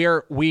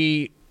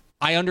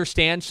I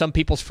understand some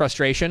people's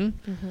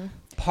frustration.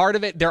 Part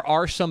of it, there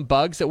are some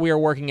bugs that we are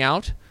working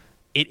out.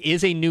 It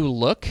is a new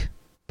look,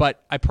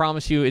 but I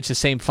promise you it's the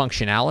same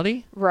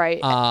functionality. Right.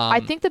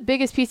 I think the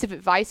biggest piece of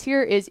advice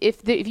here is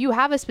if you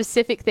have a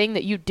specific thing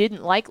that you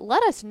didn't like,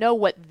 let us know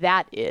what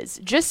that is.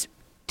 Just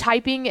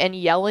typing and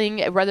yelling,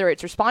 whether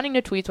it's responding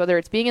to tweets, whether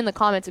it's being in the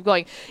comments and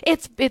going,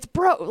 it's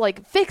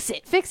like, fix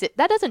it.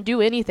 That doesn't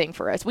do anything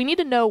for us. We need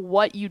to know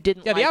what you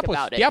didn't like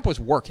about it. The app was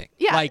working.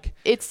 Yeah.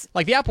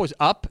 The app was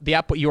up. The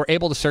app, you were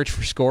able to search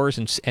for scores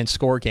and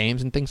score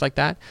games and things like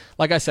that.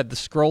 Like I said, the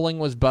scrolling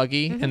was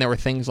buggy, and there were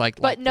things like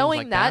But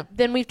knowing that,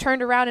 then we've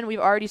turned around and we've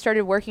already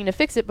started working to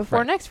fix it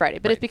before next Friday.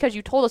 But it's because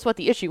you told us what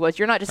the issue was.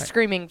 You're not just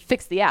screaming,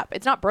 fix the app.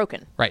 It's not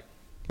broken. Right.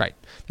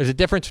 There's a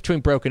difference between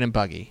broken and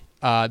buggy.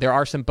 There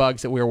are some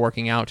bugs that we are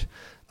working out.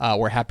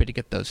 We're happy to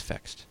get those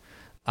fixed.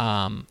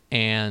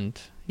 And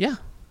yeah,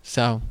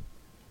 so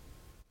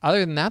other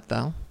than that,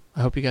 though,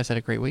 I hope you guys had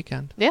a great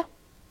weekend. Yeah.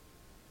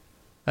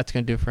 That's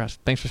going to do it for us.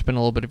 Thanks for spending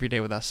a little bit of your day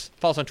with us.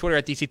 Follow us on Twitter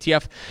at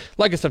DCTF.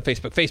 Like us on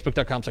Facebook,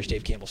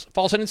 facebook.com/Dave Campbell's.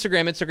 Follow us on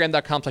Instagram,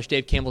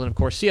 instagram.com/Dave Campbell. And, of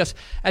course, see us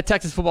at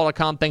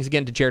TexasFootball.com. Thanks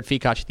again to Jared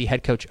Feacock, the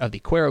head coach of the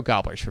Cuero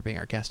Gobblers, for being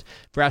our guest.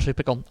 For Ashley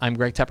Pickle, I'm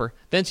Greg Tepper.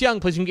 Vince Young,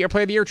 please get your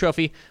Player of the Year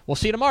trophy. We'll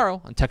see you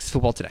tomorrow on Texas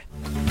Football Today.